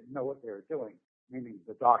people who didn't know what they were doing, meaning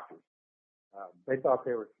the doctors. They thought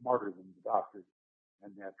they were smarter than the doctors,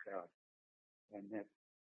 and that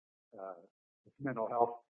this mental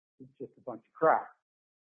health is just a bunch of crap.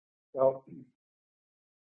 So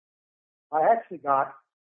I actually got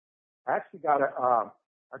a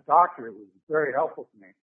doctor who was very helpful to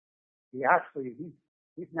me.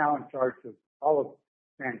 He's now in charge of all of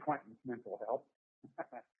San Quentin's mental health.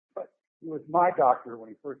 But he was my doctor when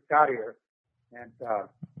he first got here, and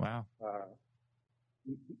wow,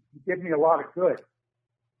 he did me a lot of good.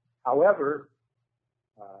 However,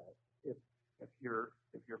 if you're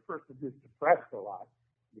a person who's depressed a lot,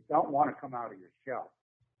 you don't want to come out of your shell.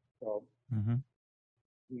 So mm-hmm.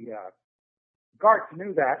 the guards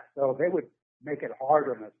knew that, so they would make it hard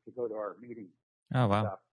on us to go to our meetings. Oh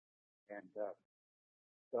wow! And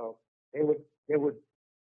so they would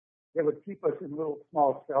keep us in little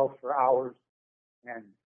small cells for hours and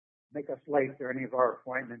make us late to any of our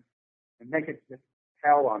appointments and make it just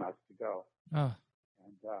hell on us to go. Oh.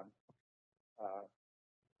 And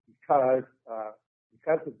because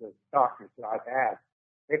of the doctors that I've had,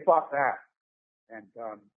 they fought back, and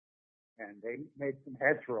they made some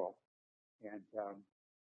heads roll.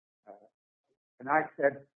 And I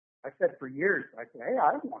said for years, I said, hey,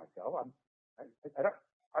 I don't want to go.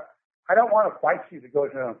 I don't want to fight you to go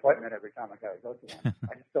to an appointment every time I got to go to one.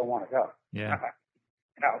 I just don't want to go. Yeah.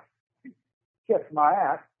 Kiss my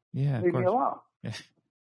ass. Yeah. Leave me alone. Yeah.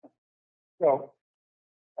 So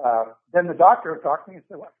then the doctor would talk to me and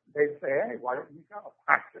say, well, they'd say, hey, why don't you go?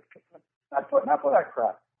 I said, not putting up with that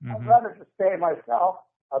crap. I'd rather just stay myself.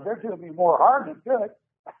 They're doing me more harm than good.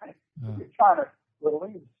 You're trying to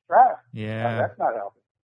relieve stress. Yeah. That's not helping.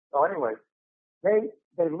 So anyway, they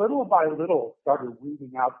little by little started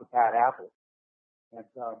weeding out the bad apples and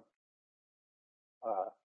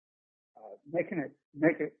they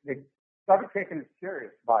started taking it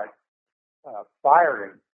serious by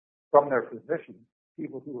firing from their positions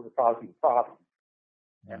people who were causing problems.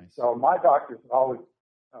 Nice. And so my doctors would always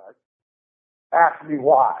ask me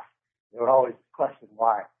why. They would always question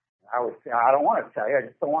why. And I would say, I don't want to tell you, I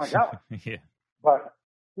just don't want to go. Yeah. But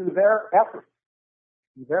through their efforts,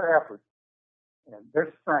 and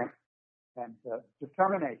their strength and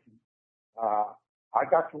determination, I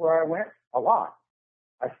got to where I went a lot.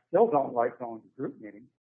 I still don't like going to group meetings,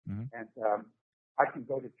 and I can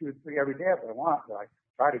go to 2 or 3 every day if I want, but I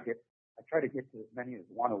try to get to as many as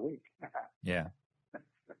 1 a week. Yeah.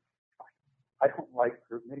 I don't like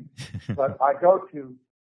group meetings, but I go to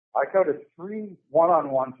 3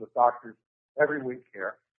 one-on-ones with doctors every week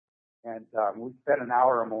here, and we spend an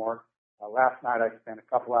hour or more. Last night I spent a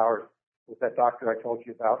couple hours with that doctor I told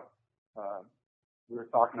you about. We were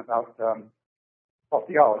talking about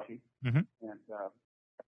theology and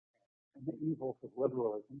the evils of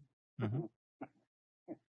liberalism.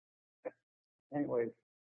 Anyways,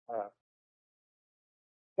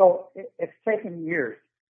 so it's taken years.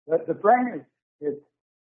 The brain is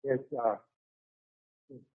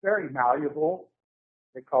very malleable.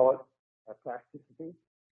 They call it plasticity,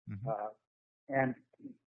 and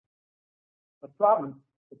the problem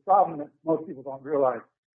that most people don't realize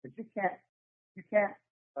is you can't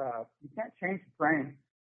change the brain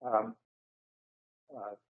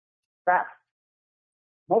fast.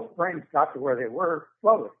 Most brains got to where they were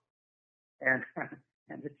slowly, and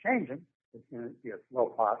to change them is going to be a slow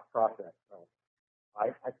process. So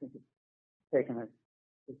I think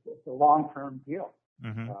it's a long-term deal,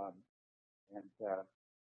 and it's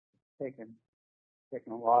taken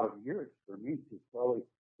a lot of years for me to slowly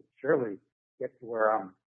but surely get to where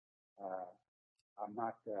I'm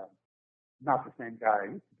not the same guy I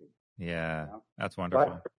used to be. Yeah, that's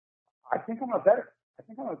wonderful. But I think I'm a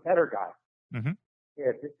better guy.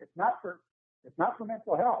 It's not for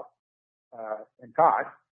mental health and God.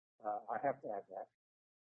 I have to add that.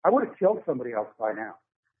 I would have killed somebody else by now.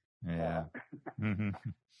 Yeah.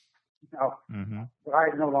 But I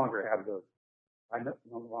no longer have those. I no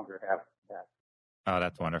longer have that. Oh,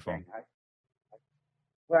 that's wonderful.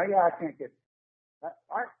 I can't get.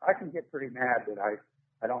 I can get pretty mad that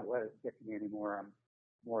I don't let it get to me anymore. I'm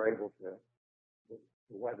more able to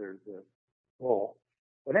weather the bull.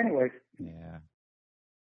 But anyways, yeah,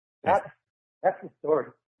 that's the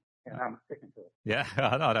story, and I'm sticking to it. Yeah,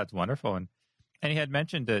 no, that's wonderful. And he had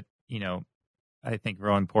mentioned that, I think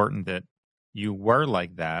real important that you were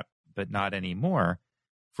like that, but not anymore.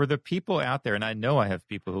 For the people out there, and I know I have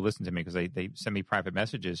people who listen to me because they send me private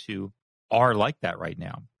messages who are like that right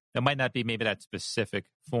now. It might not be maybe that specific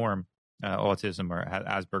form, autism or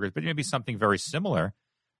Asperger's, but maybe something very similar.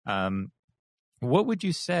 What would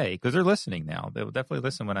you say? Because they're listening now. They will definitely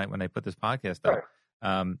listen when I put this podcast up.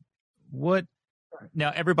 Right.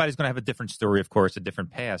 Now everybody's going to have a different story, of course, a different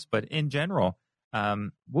past. But in general,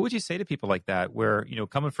 what would you say to people like that, where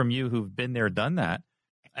coming from you who've been there, done that,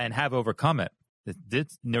 and have overcome it?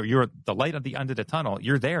 You're the light at the end of the tunnel.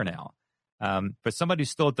 You're there now. But somebody who's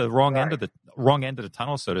still at the wrong end of the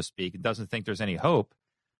tunnel, so to speak, and doesn't think there's any hope.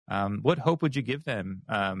 What hope would you give them?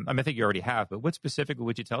 I think you already have, but what specifically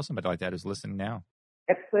would you tell somebody like that who's listening now?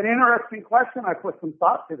 It's an interesting question. I put some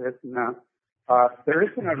thought to this, and there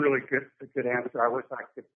isn't a really good answer. I wish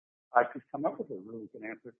I could come up with a really good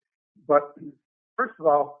answer. But first of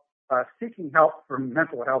all, seeking help for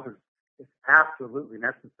mental health is absolutely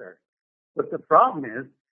necessary. But the problem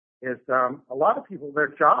is a lot of people, their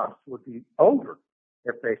jobs would be over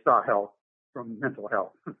if they saw help from mental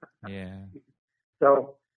health. Yeah.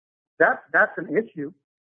 So that's an issue.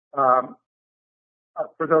 For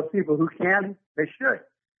those people who can, they should.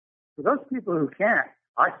 For those people who can't,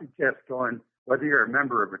 I suggest going, whether you're a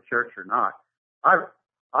member of a church or not,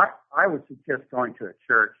 I would suggest going to a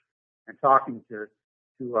church and talking to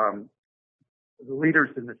the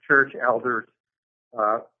leaders in the church, elders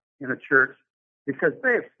in a church, because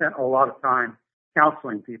they have spent a lot of time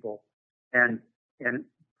counseling people, and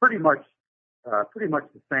pretty much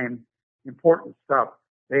the same important stuff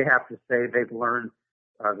they have to say they've learned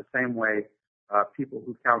the same way people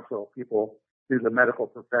who counsel people through the medical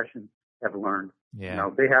profession have learned. Yeah. You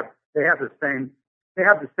know, they have the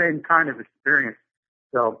same kind of experience.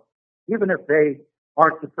 So even if they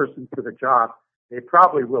aren't the person for the job, they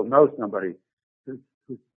probably will know somebody who's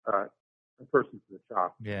the person for the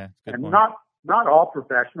job. Yeah. Good And point. not all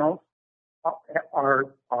professionals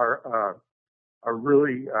are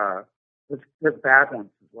really there's bad ones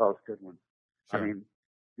as well as good ones. Sure. I mean,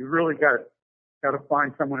 you really got to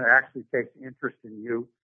find someone that actually takes interest in you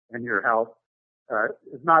and your health.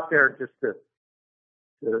 Is not there just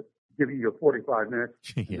to give you your 45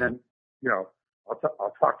 minutes Yeah. and then, you know,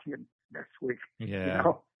 I'll talk to you next week. Yeah. You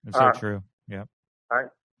know? It's so true. Yeah.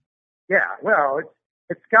 Yeah, well,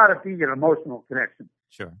 it's got to be an emotional connection.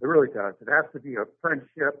 Sure. It really does. It has to be a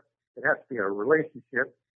friendship. It has to be a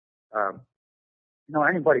relationship. You know,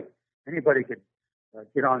 anybody could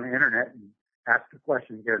get on the internet and ask a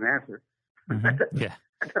question and get an answer. Mm-hmm. Yeah.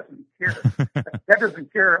 That doesn't care. That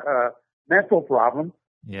doesn't care. Mental problems.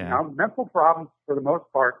 Yeah. You know, mental problems for the most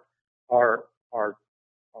part are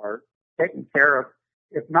taken care of,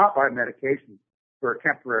 if not by medication for a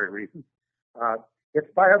temporary reason.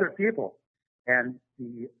 It's by other people, and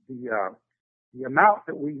the amount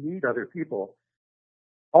that we need other people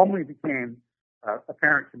only became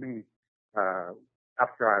apparent to me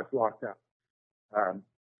after I was locked up.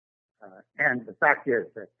 And the fact is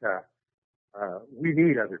that we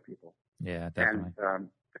need other people. Yeah, definitely. And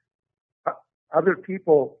other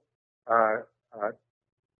people,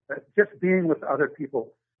 just being with other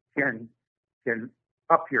people can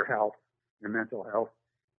up your health, your mental health,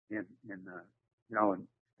 and you know, and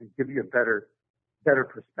give you a better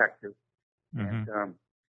perspective. Mm-hmm. And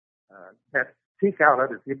that seek out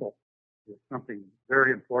other people is something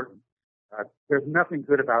very important. There's nothing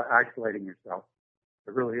good about isolating yourself.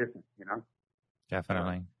 There really isn't, you know.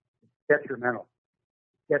 Definitely. It's detrimental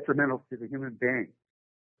to the human being.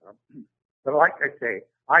 But like I say,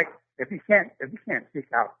 if you can't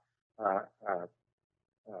seek out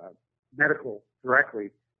medical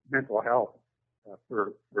directly, mental health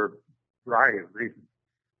for a variety of reasons,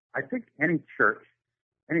 I think any church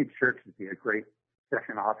would be a great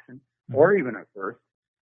second option, or even a first.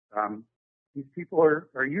 These people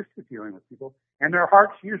are used to dealing with people, and their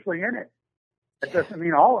heart's usually in it. That doesn't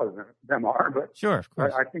mean all of them are, but Sure, of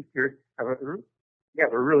course. I think you have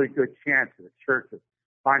a really good chance at a church of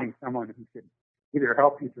finding someone who can either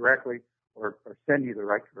help you directly or send you the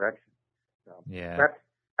right direction. So Yeah.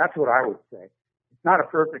 that's what I would say. It's not a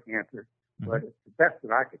perfect answer, but it's the best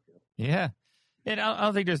that I could do. Yeah. And I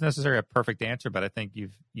don't think there's necessarily a perfect answer, but I think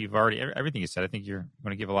you've already, everything you said, I think you're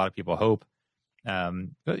going to give a lot of people hope.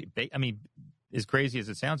 But I mean, as crazy as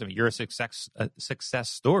it sounds, I mean, you're a success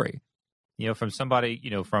story, you know, from somebody, you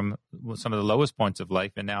know, from some of the lowest points of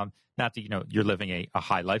life. And now, not that, you know, you're living a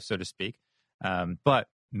high life, so to speak. But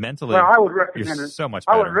mentally, well, I would recommend you're so much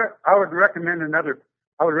better. I would recommend another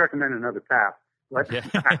path. But, Yeah.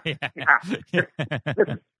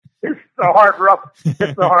 It's a hard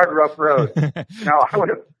rough road. You know,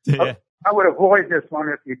 I would avoid this one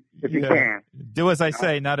if you can. Do as I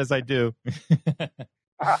say, not as I do.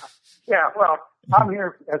 Yeah, well, I'm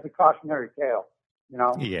here as a cautionary tale. You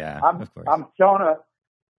know, Yeah, of course. I'm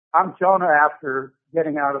Jonah after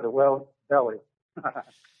getting out of the whale's belly.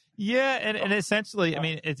 Yeah, and essentially, I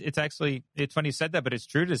mean, it's actually, it's funny you said that, but it's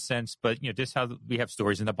true to a sense. But, you know, just how we have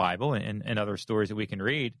stories in the Bible and other stories that we can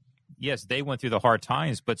read. Yes, they went through the hard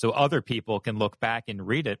times, but so other people can look back and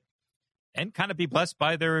read it and kind of be blessed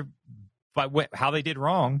by how they did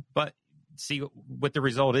wrong, but see what the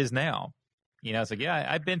result is now. You know, it's like, yeah,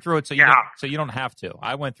 I've been through it, so you don't have to.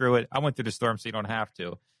 I went through it. I went through the storm, so you don't have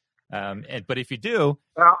to. But if you do,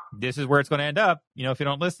 this is where it's going to end up. You know, if you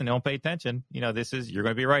don't listen, don't pay attention. You know, you're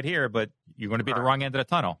going to be right here, but you're going to be the wrong end of the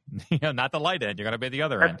tunnel. You know, not the light end. You're going to be the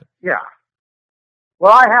other end. Yeah.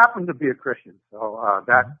 Well, I happen to be a Christian, so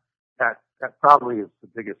that probably is the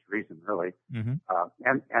biggest reason, really. Mm-hmm.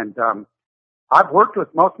 And I've worked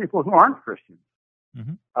with most people who aren't Christians.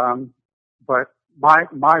 Mm-hmm. But my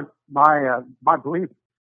belief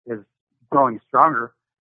is growing stronger,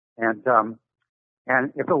 and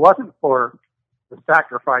if it wasn't for the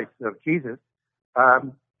sacrifice of Jesus,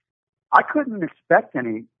 I couldn't expect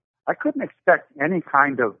any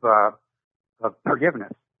kind of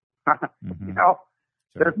forgiveness. Mm-hmm. You know,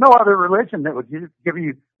 Sure. There's no other religion that would give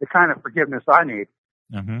you the kind of forgiveness I need.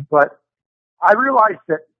 Mm-hmm. But I realized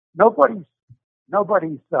that nobody's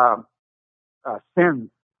sins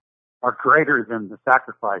are greater than the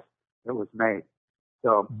sacrifice that was made.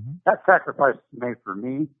 So that sacrifice is made for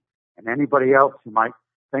me and anybody else who might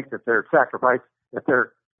think that their sacrifice, that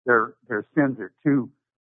their sins are too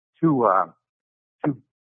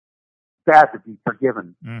bad to be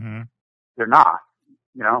forgiven. Mm-hmm. They're not.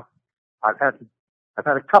 You know, I've had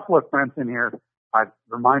a couple of friends in here I've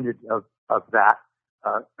reminded of that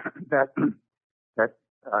that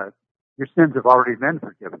your sins have already been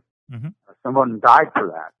forgiven. Mm-hmm. Someone died for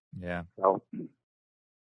that. Yeah. So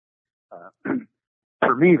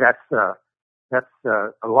for me, that's a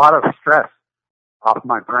lot of stress off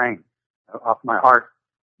my brain, off my heart,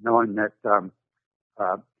 knowing that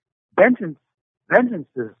vengeance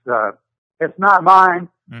is it's not mine,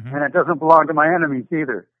 and it doesn't belong to my enemies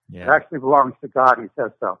either. Yeah. It actually belongs to God. He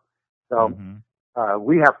says so. So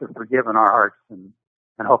we have to forgive in our hearts and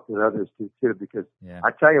hope that others do too. Because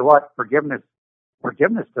I tell you what, forgiveness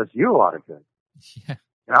does you a lot of good. Yeah.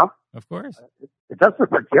 You know, of course, it does the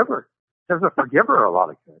forgiver. It does the forgiver a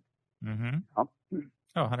lot of good. Mm-hmm. You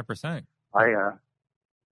know? 100%. I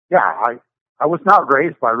was not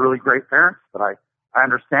raised by really great parents, but I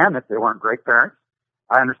understand that they weren't great parents.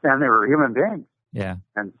 I understand they were human beings. Yeah.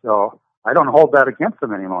 And so I don't hold that against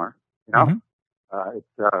them anymore. You know,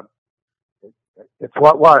 it's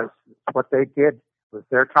what was. It's what they did with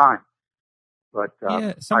their time. But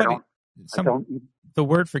the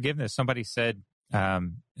word forgiveness, somebody said,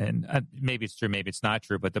 and maybe it's true, maybe it's not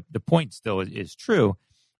true, but the point still is true,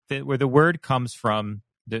 that where the word comes from,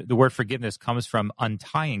 the word forgiveness comes from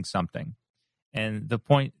untying something. And the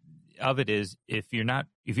point of it is, if you're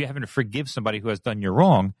having to forgive somebody who has done you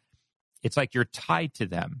wrong, it's like you're tied to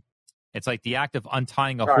them. It's like the act of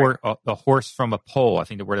untying a horse from a pole, I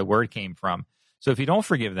think where the word came from. So if you don't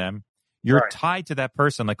forgive them, you're tied to that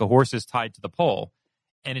person like a horse is tied to the pole.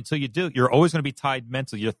 And until you do, you're always going to be tied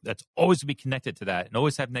mentally. That's always to be connected to that and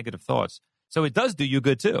always have negative thoughts. So it does do you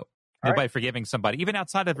good too. By forgiving somebody, even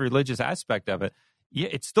outside of the religious aspect of it,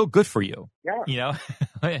 it's still good for you. Yeah. You know,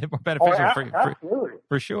 more beneficial absolutely.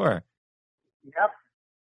 For sure. Yeah.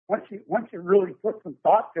 Once you really put some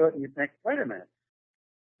thought to it and you think, wait a minute,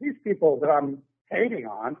 these people that I'm hating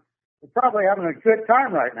on are probably having a good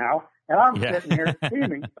time right now, and I'm sitting here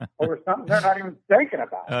steaming over something they're not even thinking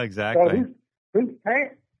about. Exactly. So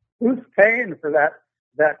who's paying for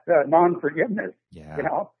that non-forgiveness? Yeah. You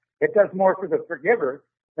know, it does more for the forgiver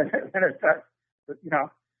than it does, you know.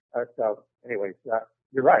 So, anyways,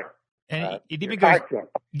 you're right. And it even goes,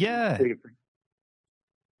 yeah.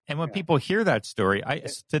 And when people hear that story,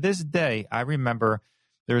 to this day, I remember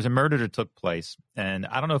there was a murder that took place, and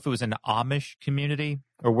I don't know if it was an Amish community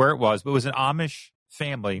or where it was, but it was an Amish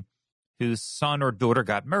family whose son or daughter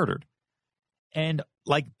got murdered. And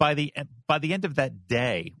like by the end of that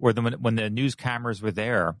day, or when the news cameras were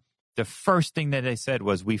there, the first thing that they said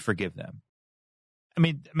was, "We forgive them." I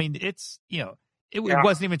mean, it's, you know, it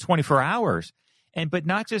wasn't even 24 hours, but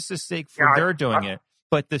not just the sake for they're doing it,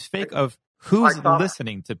 but the sake of who's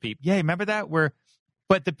listening to people. Yeah, remember that?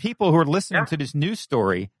 But the people who are listening to this news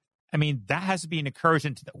story, I mean, that has to be an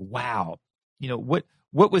encouragement to wow, you know, what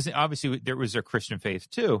was, obviously there was their Christian faith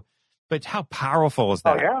too, but how powerful is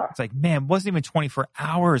that? Oh, yeah. It's like, man, it wasn't even 24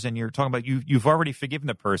 hours and you're talking about you've already forgiven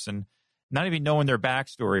the person, not even knowing their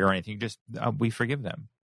backstory or anything, just we forgive them.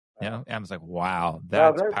 You know? And I was like, wow,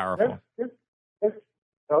 that's powerful.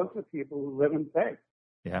 Those are people who live in faith.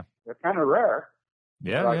 Yeah. They're kind of rare.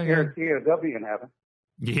 Yeah, I guarantee you they'll be in heaven.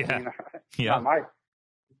 Yeah. I mean,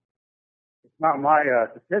 it's not my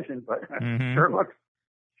decision, but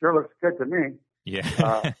sure looks good to me.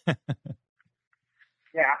 Yeah.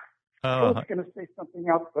 Yeah. I was going to say something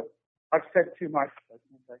else, but I've said too much.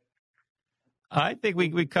 I think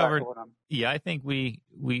we covered. Yeah, I think we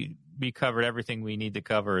covered everything we need to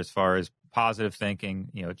cover as far as positive thinking.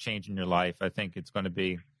 You know, changing your life. I think it's going to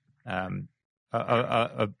be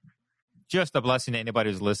just a blessing to anybody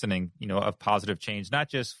who's listening. You know, of positive change, not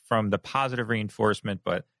just from the positive reinforcement,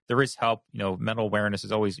 but there is help. You know, mental awareness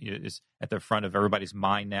is always is at the front of everybody's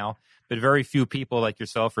mind now. But very few people like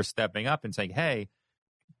yourself are stepping up and saying, "Hey,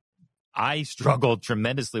 I struggled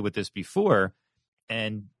tremendously with this before,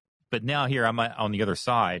 but now here I'm on the other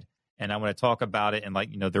side, and I want to talk about it. And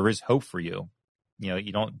like, you know, there is hope for you. You know,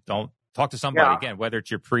 you don't talk to somebody again, whether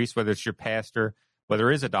it's your priest, whether it's your pastor,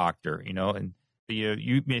 whether it is a doctor, you know, and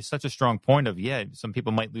you made such a strong point of, some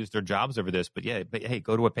people might lose their jobs over this, but hey,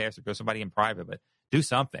 go to a pastor, go to somebody in private, but do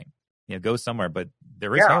something, you know, go somewhere. But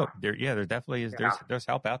there is hope. There definitely is. There's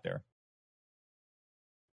help out there.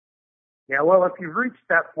 Yeah. Well, if you've reached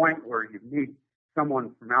that point where you need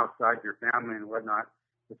someone from outside your family and whatnot,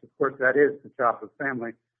 which of course that is the job of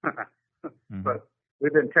family, but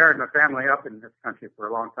we've been tearing the family up in this country for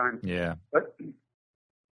a long time. Yeah. But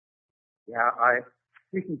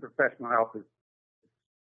seeking professional help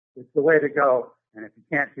is the way to go. And if you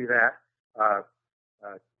can't do that,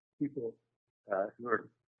 people who are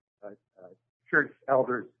church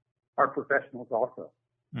elders are professionals also,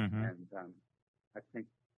 and I think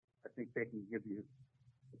they can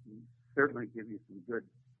certainly give you some good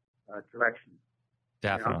direction.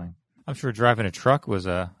 Definitely. You know? I'm sure driving a truck was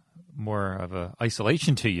more of a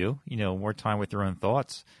isolation to you. More time with your own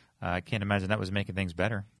thoughts. I can't imagine that was making things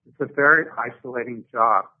better. It's a very isolating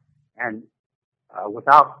job, and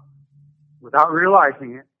without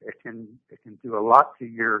realizing it, it can do a lot to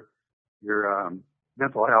your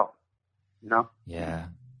mental health. Yeah.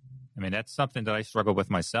 I mean, that's something that I struggle with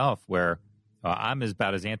myself, where I'm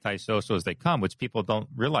about as antisocial as they come, which people don't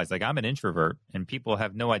realize. Like, I'm an introvert, and people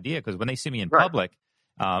have no idea, because when they see me in public,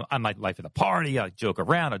 I'm like life of the party. I joke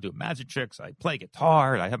around. I do magic tricks. I play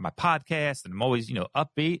guitar. I have my podcast, and I'm always,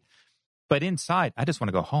 upbeat. But inside, I just want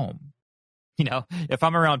to go home. If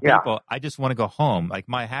I'm around people, I just want to go home. Like,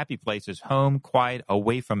 my happy place is home, quiet,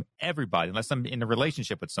 away from everybody, unless I'm in a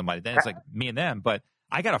relationship with somebody. Then it's like me and them. But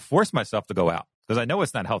I got to force myself to go out, because I know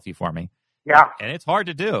it's not healthy for me. Yeah. And it's hard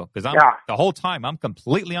to do, because the whole time I'm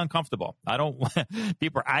completely uncomfortable. I don't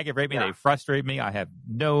people aggravate me. They frustrate me. I have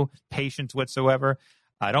no patience whatsoever.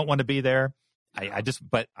 I don't want to be there.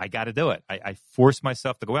 But I got to do it. I force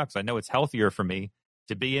myself to go out, because I know it's healthier for me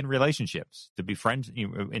to be in relationships, to be friends,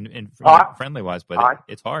 friendly wise, but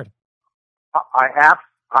it's hard. I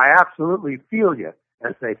absolutely feel you,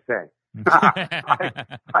 as they say.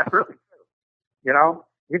 I really do.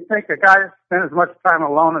 You'd think a guy that spent as much time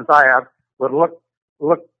alone as I have would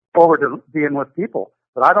look forward to being with people,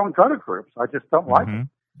 but I don't go to groups. I just don't like it.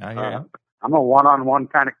 I'm a one-on-one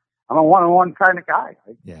kind of guy.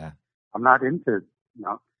 I'm not into,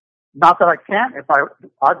 not that I can't.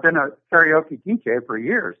 I've been a karaoke DJ for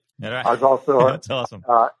years. I was also that's awesome.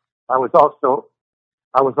 I was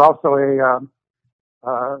also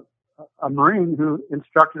a Marine who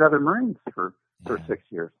instructed other Marines for 6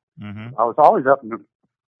 years. I was always up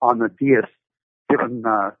on the dais giving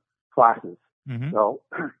classes. So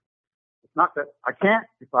it's not that I can't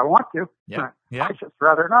if I want to. I'd just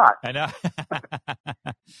rather not. I know.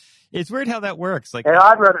 It's weird how that works. Like,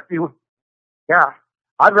 I'd rather be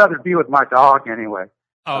with my dog anyway.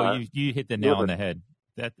 Oh, you hit the nail on the head.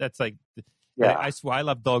 That's like, I swear, I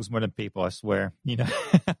love dogs more than people. I swear,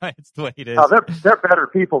 it's the way it is. Oh, they're better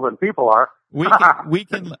people than people are. We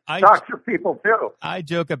can. Dogs are people too. I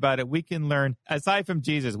joke about it. We can learn, aside from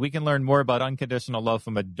Jesus, we can learn more about unconditional love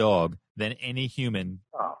from a dog than any human.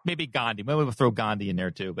 Oh. Maybe Gandhi. Maybe we'll throw Gandhi in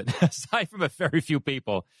there too. But aside from a very few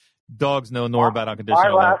people, dogs know more about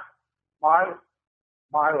unconditional love. My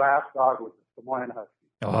last dog was a Samoyed Husky.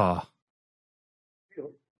 Oh.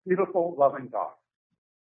 Beautiful, loving dog.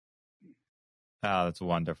 Oh, that's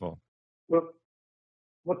wonderful.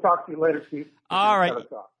 We'll talk to you later, Keith. All right.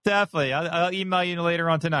 Definitely. I'll email you later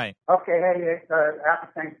on tonight. Okay. Hey, happy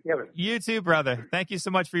Thanksgiving. You too, brother. Thank you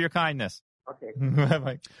so much for your kindness. Okay.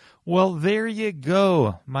 Bye-bye. Well, there you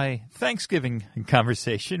go. My Thanksgiving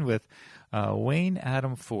conversation with Wayne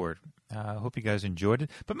Adam Ford. I hope you guys enjoyed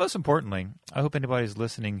it. But most importantly, I hope anybody's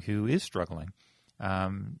listening who is struggling,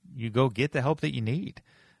 you go get the help that you need.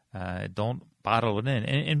 Don't bottle it in.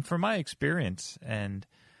 And from my experience, and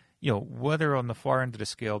whether on the far end of the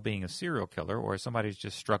scale being a serial killer or somebody's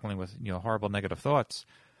just struggling with horrible negative thoughts,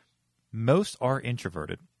 most are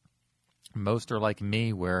introverted. Most are like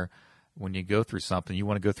me, where when you go through something, you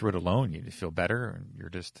want to go through it alone. You feel better, and you're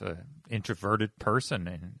just an introverted person.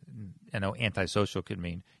 And I know antisocial could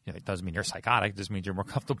mean, it doesn't mean you're psychotic. It just means you're more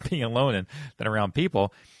comfortable being alone than around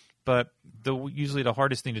people. But usually the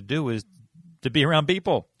hardest thing to do is to be around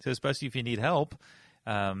people, so especially if you need help.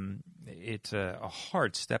 It's a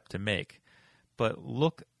hard step to make. But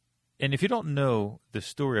look, and if you don't know the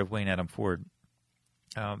story of Wayne Adam Ford,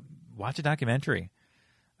 watch a documentary.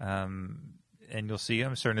 And you'll see,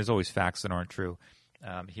 I'm certain there's always facts that aren't true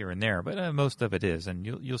here and there, but most of it is. And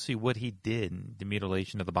you'll see what he did, and the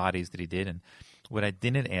mutilation of the bodies that he did. And what I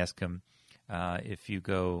didn't ask him, if you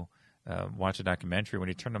go watch a documentary, when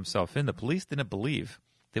he turned himself in, the police didn't believe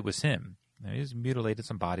it was him. Now, he's mutilated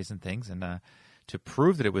some bodies and things, and to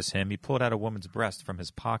prove that it was him, he pulled out a woman's breast from his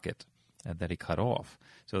pocket that he cut off.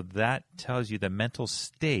 So that tells you the mental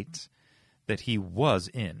state that he was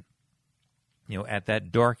in, at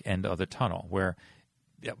that dark end of the tunnel, where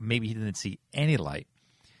maybe he didn't see any light.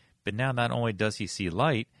 But now not only does he see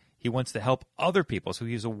light, he wants to help other people. So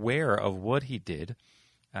he's aware of what he did,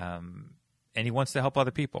 and he wants to help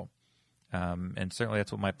other people. And certainly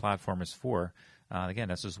that's what my platform is for. Again,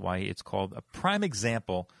 this is why it's called a prime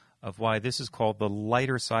example of why this is called the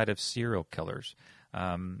lighter side of serial killers.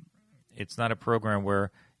 It's not a program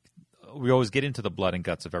where we always get into the blood and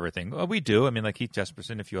guts of everything. Well, we do. I mean, like Keith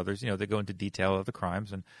Jesperson and a few others, they go into detail of the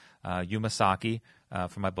crimes. And Yuma Saki,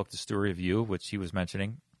 from my book, The Story of You, which he was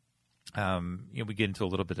mentioning, we get into a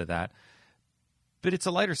little bit of that. But it's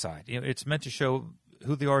a lighter side. It's meant to show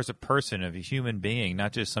who they are as a person, of a human being,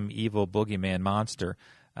 not just some evil boogeyman monster,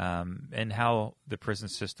 and how the prison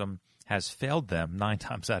system has failed them 9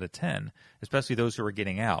 times out of 10, especially those who are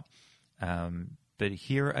getting out. But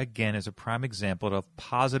here again is a prime example of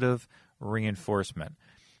positive reinforcement,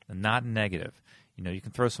 not negative. You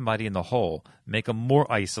can throw somebody in the hole, make them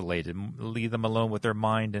more isolated, leave them alone with their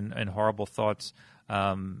mind and horrible thoughts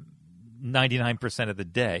 99% of the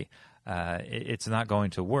day. It's not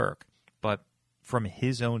going to work. But from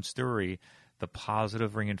his own story, the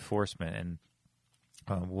positive reinforcement, and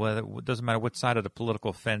it doesn't matter what side of the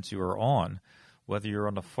political fence you are on, whether you're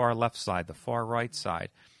on the far left side, the far right side,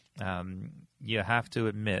 you have to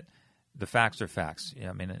admit the facts are facts.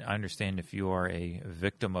 I mean, I understand if you are a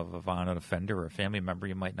victim of a violent offender or a family member,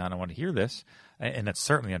 you might not want to hear this, and that's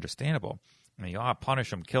certainly understandable. I mean, punish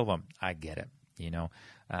them, kill them. I get it,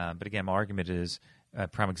 But again, my argument is a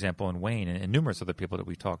prime example in Wayne and numerous other people that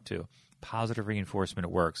we talk to. Positive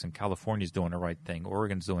reinforcement works, and California's doing the right thing.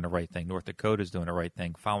 Oregon's doing the right thing. North Dakota's doing the right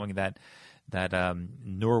thing. Following that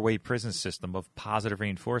Norway prison system of positive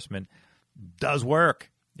reinforcement does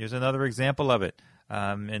work. Here's another example of it.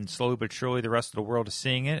 And slowly but surely, the rest of the world is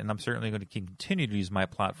seeing it, and I'm certainly going to continue to use my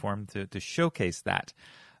platform to showcase that.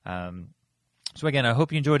 So again, I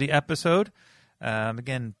hope you enjoyed the episode.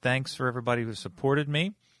 Again, thanks for everybody who supported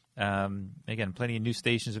me. Again, plenty of news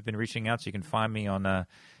stations have been reaching out, so you can find me on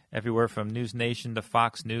everywhere from News Nation to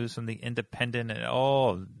Fox News, from The Independent, and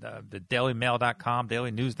all the DailyMail.com,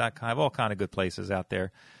 DailyNews.com. I have all kind of good places out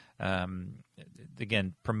there.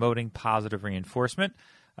 Again, promoting positive reinforcement.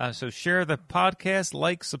 So share the podcast,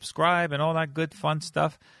 like, subscribe, and all that good fun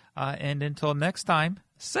stuff. And until next time,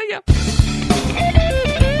 see ya.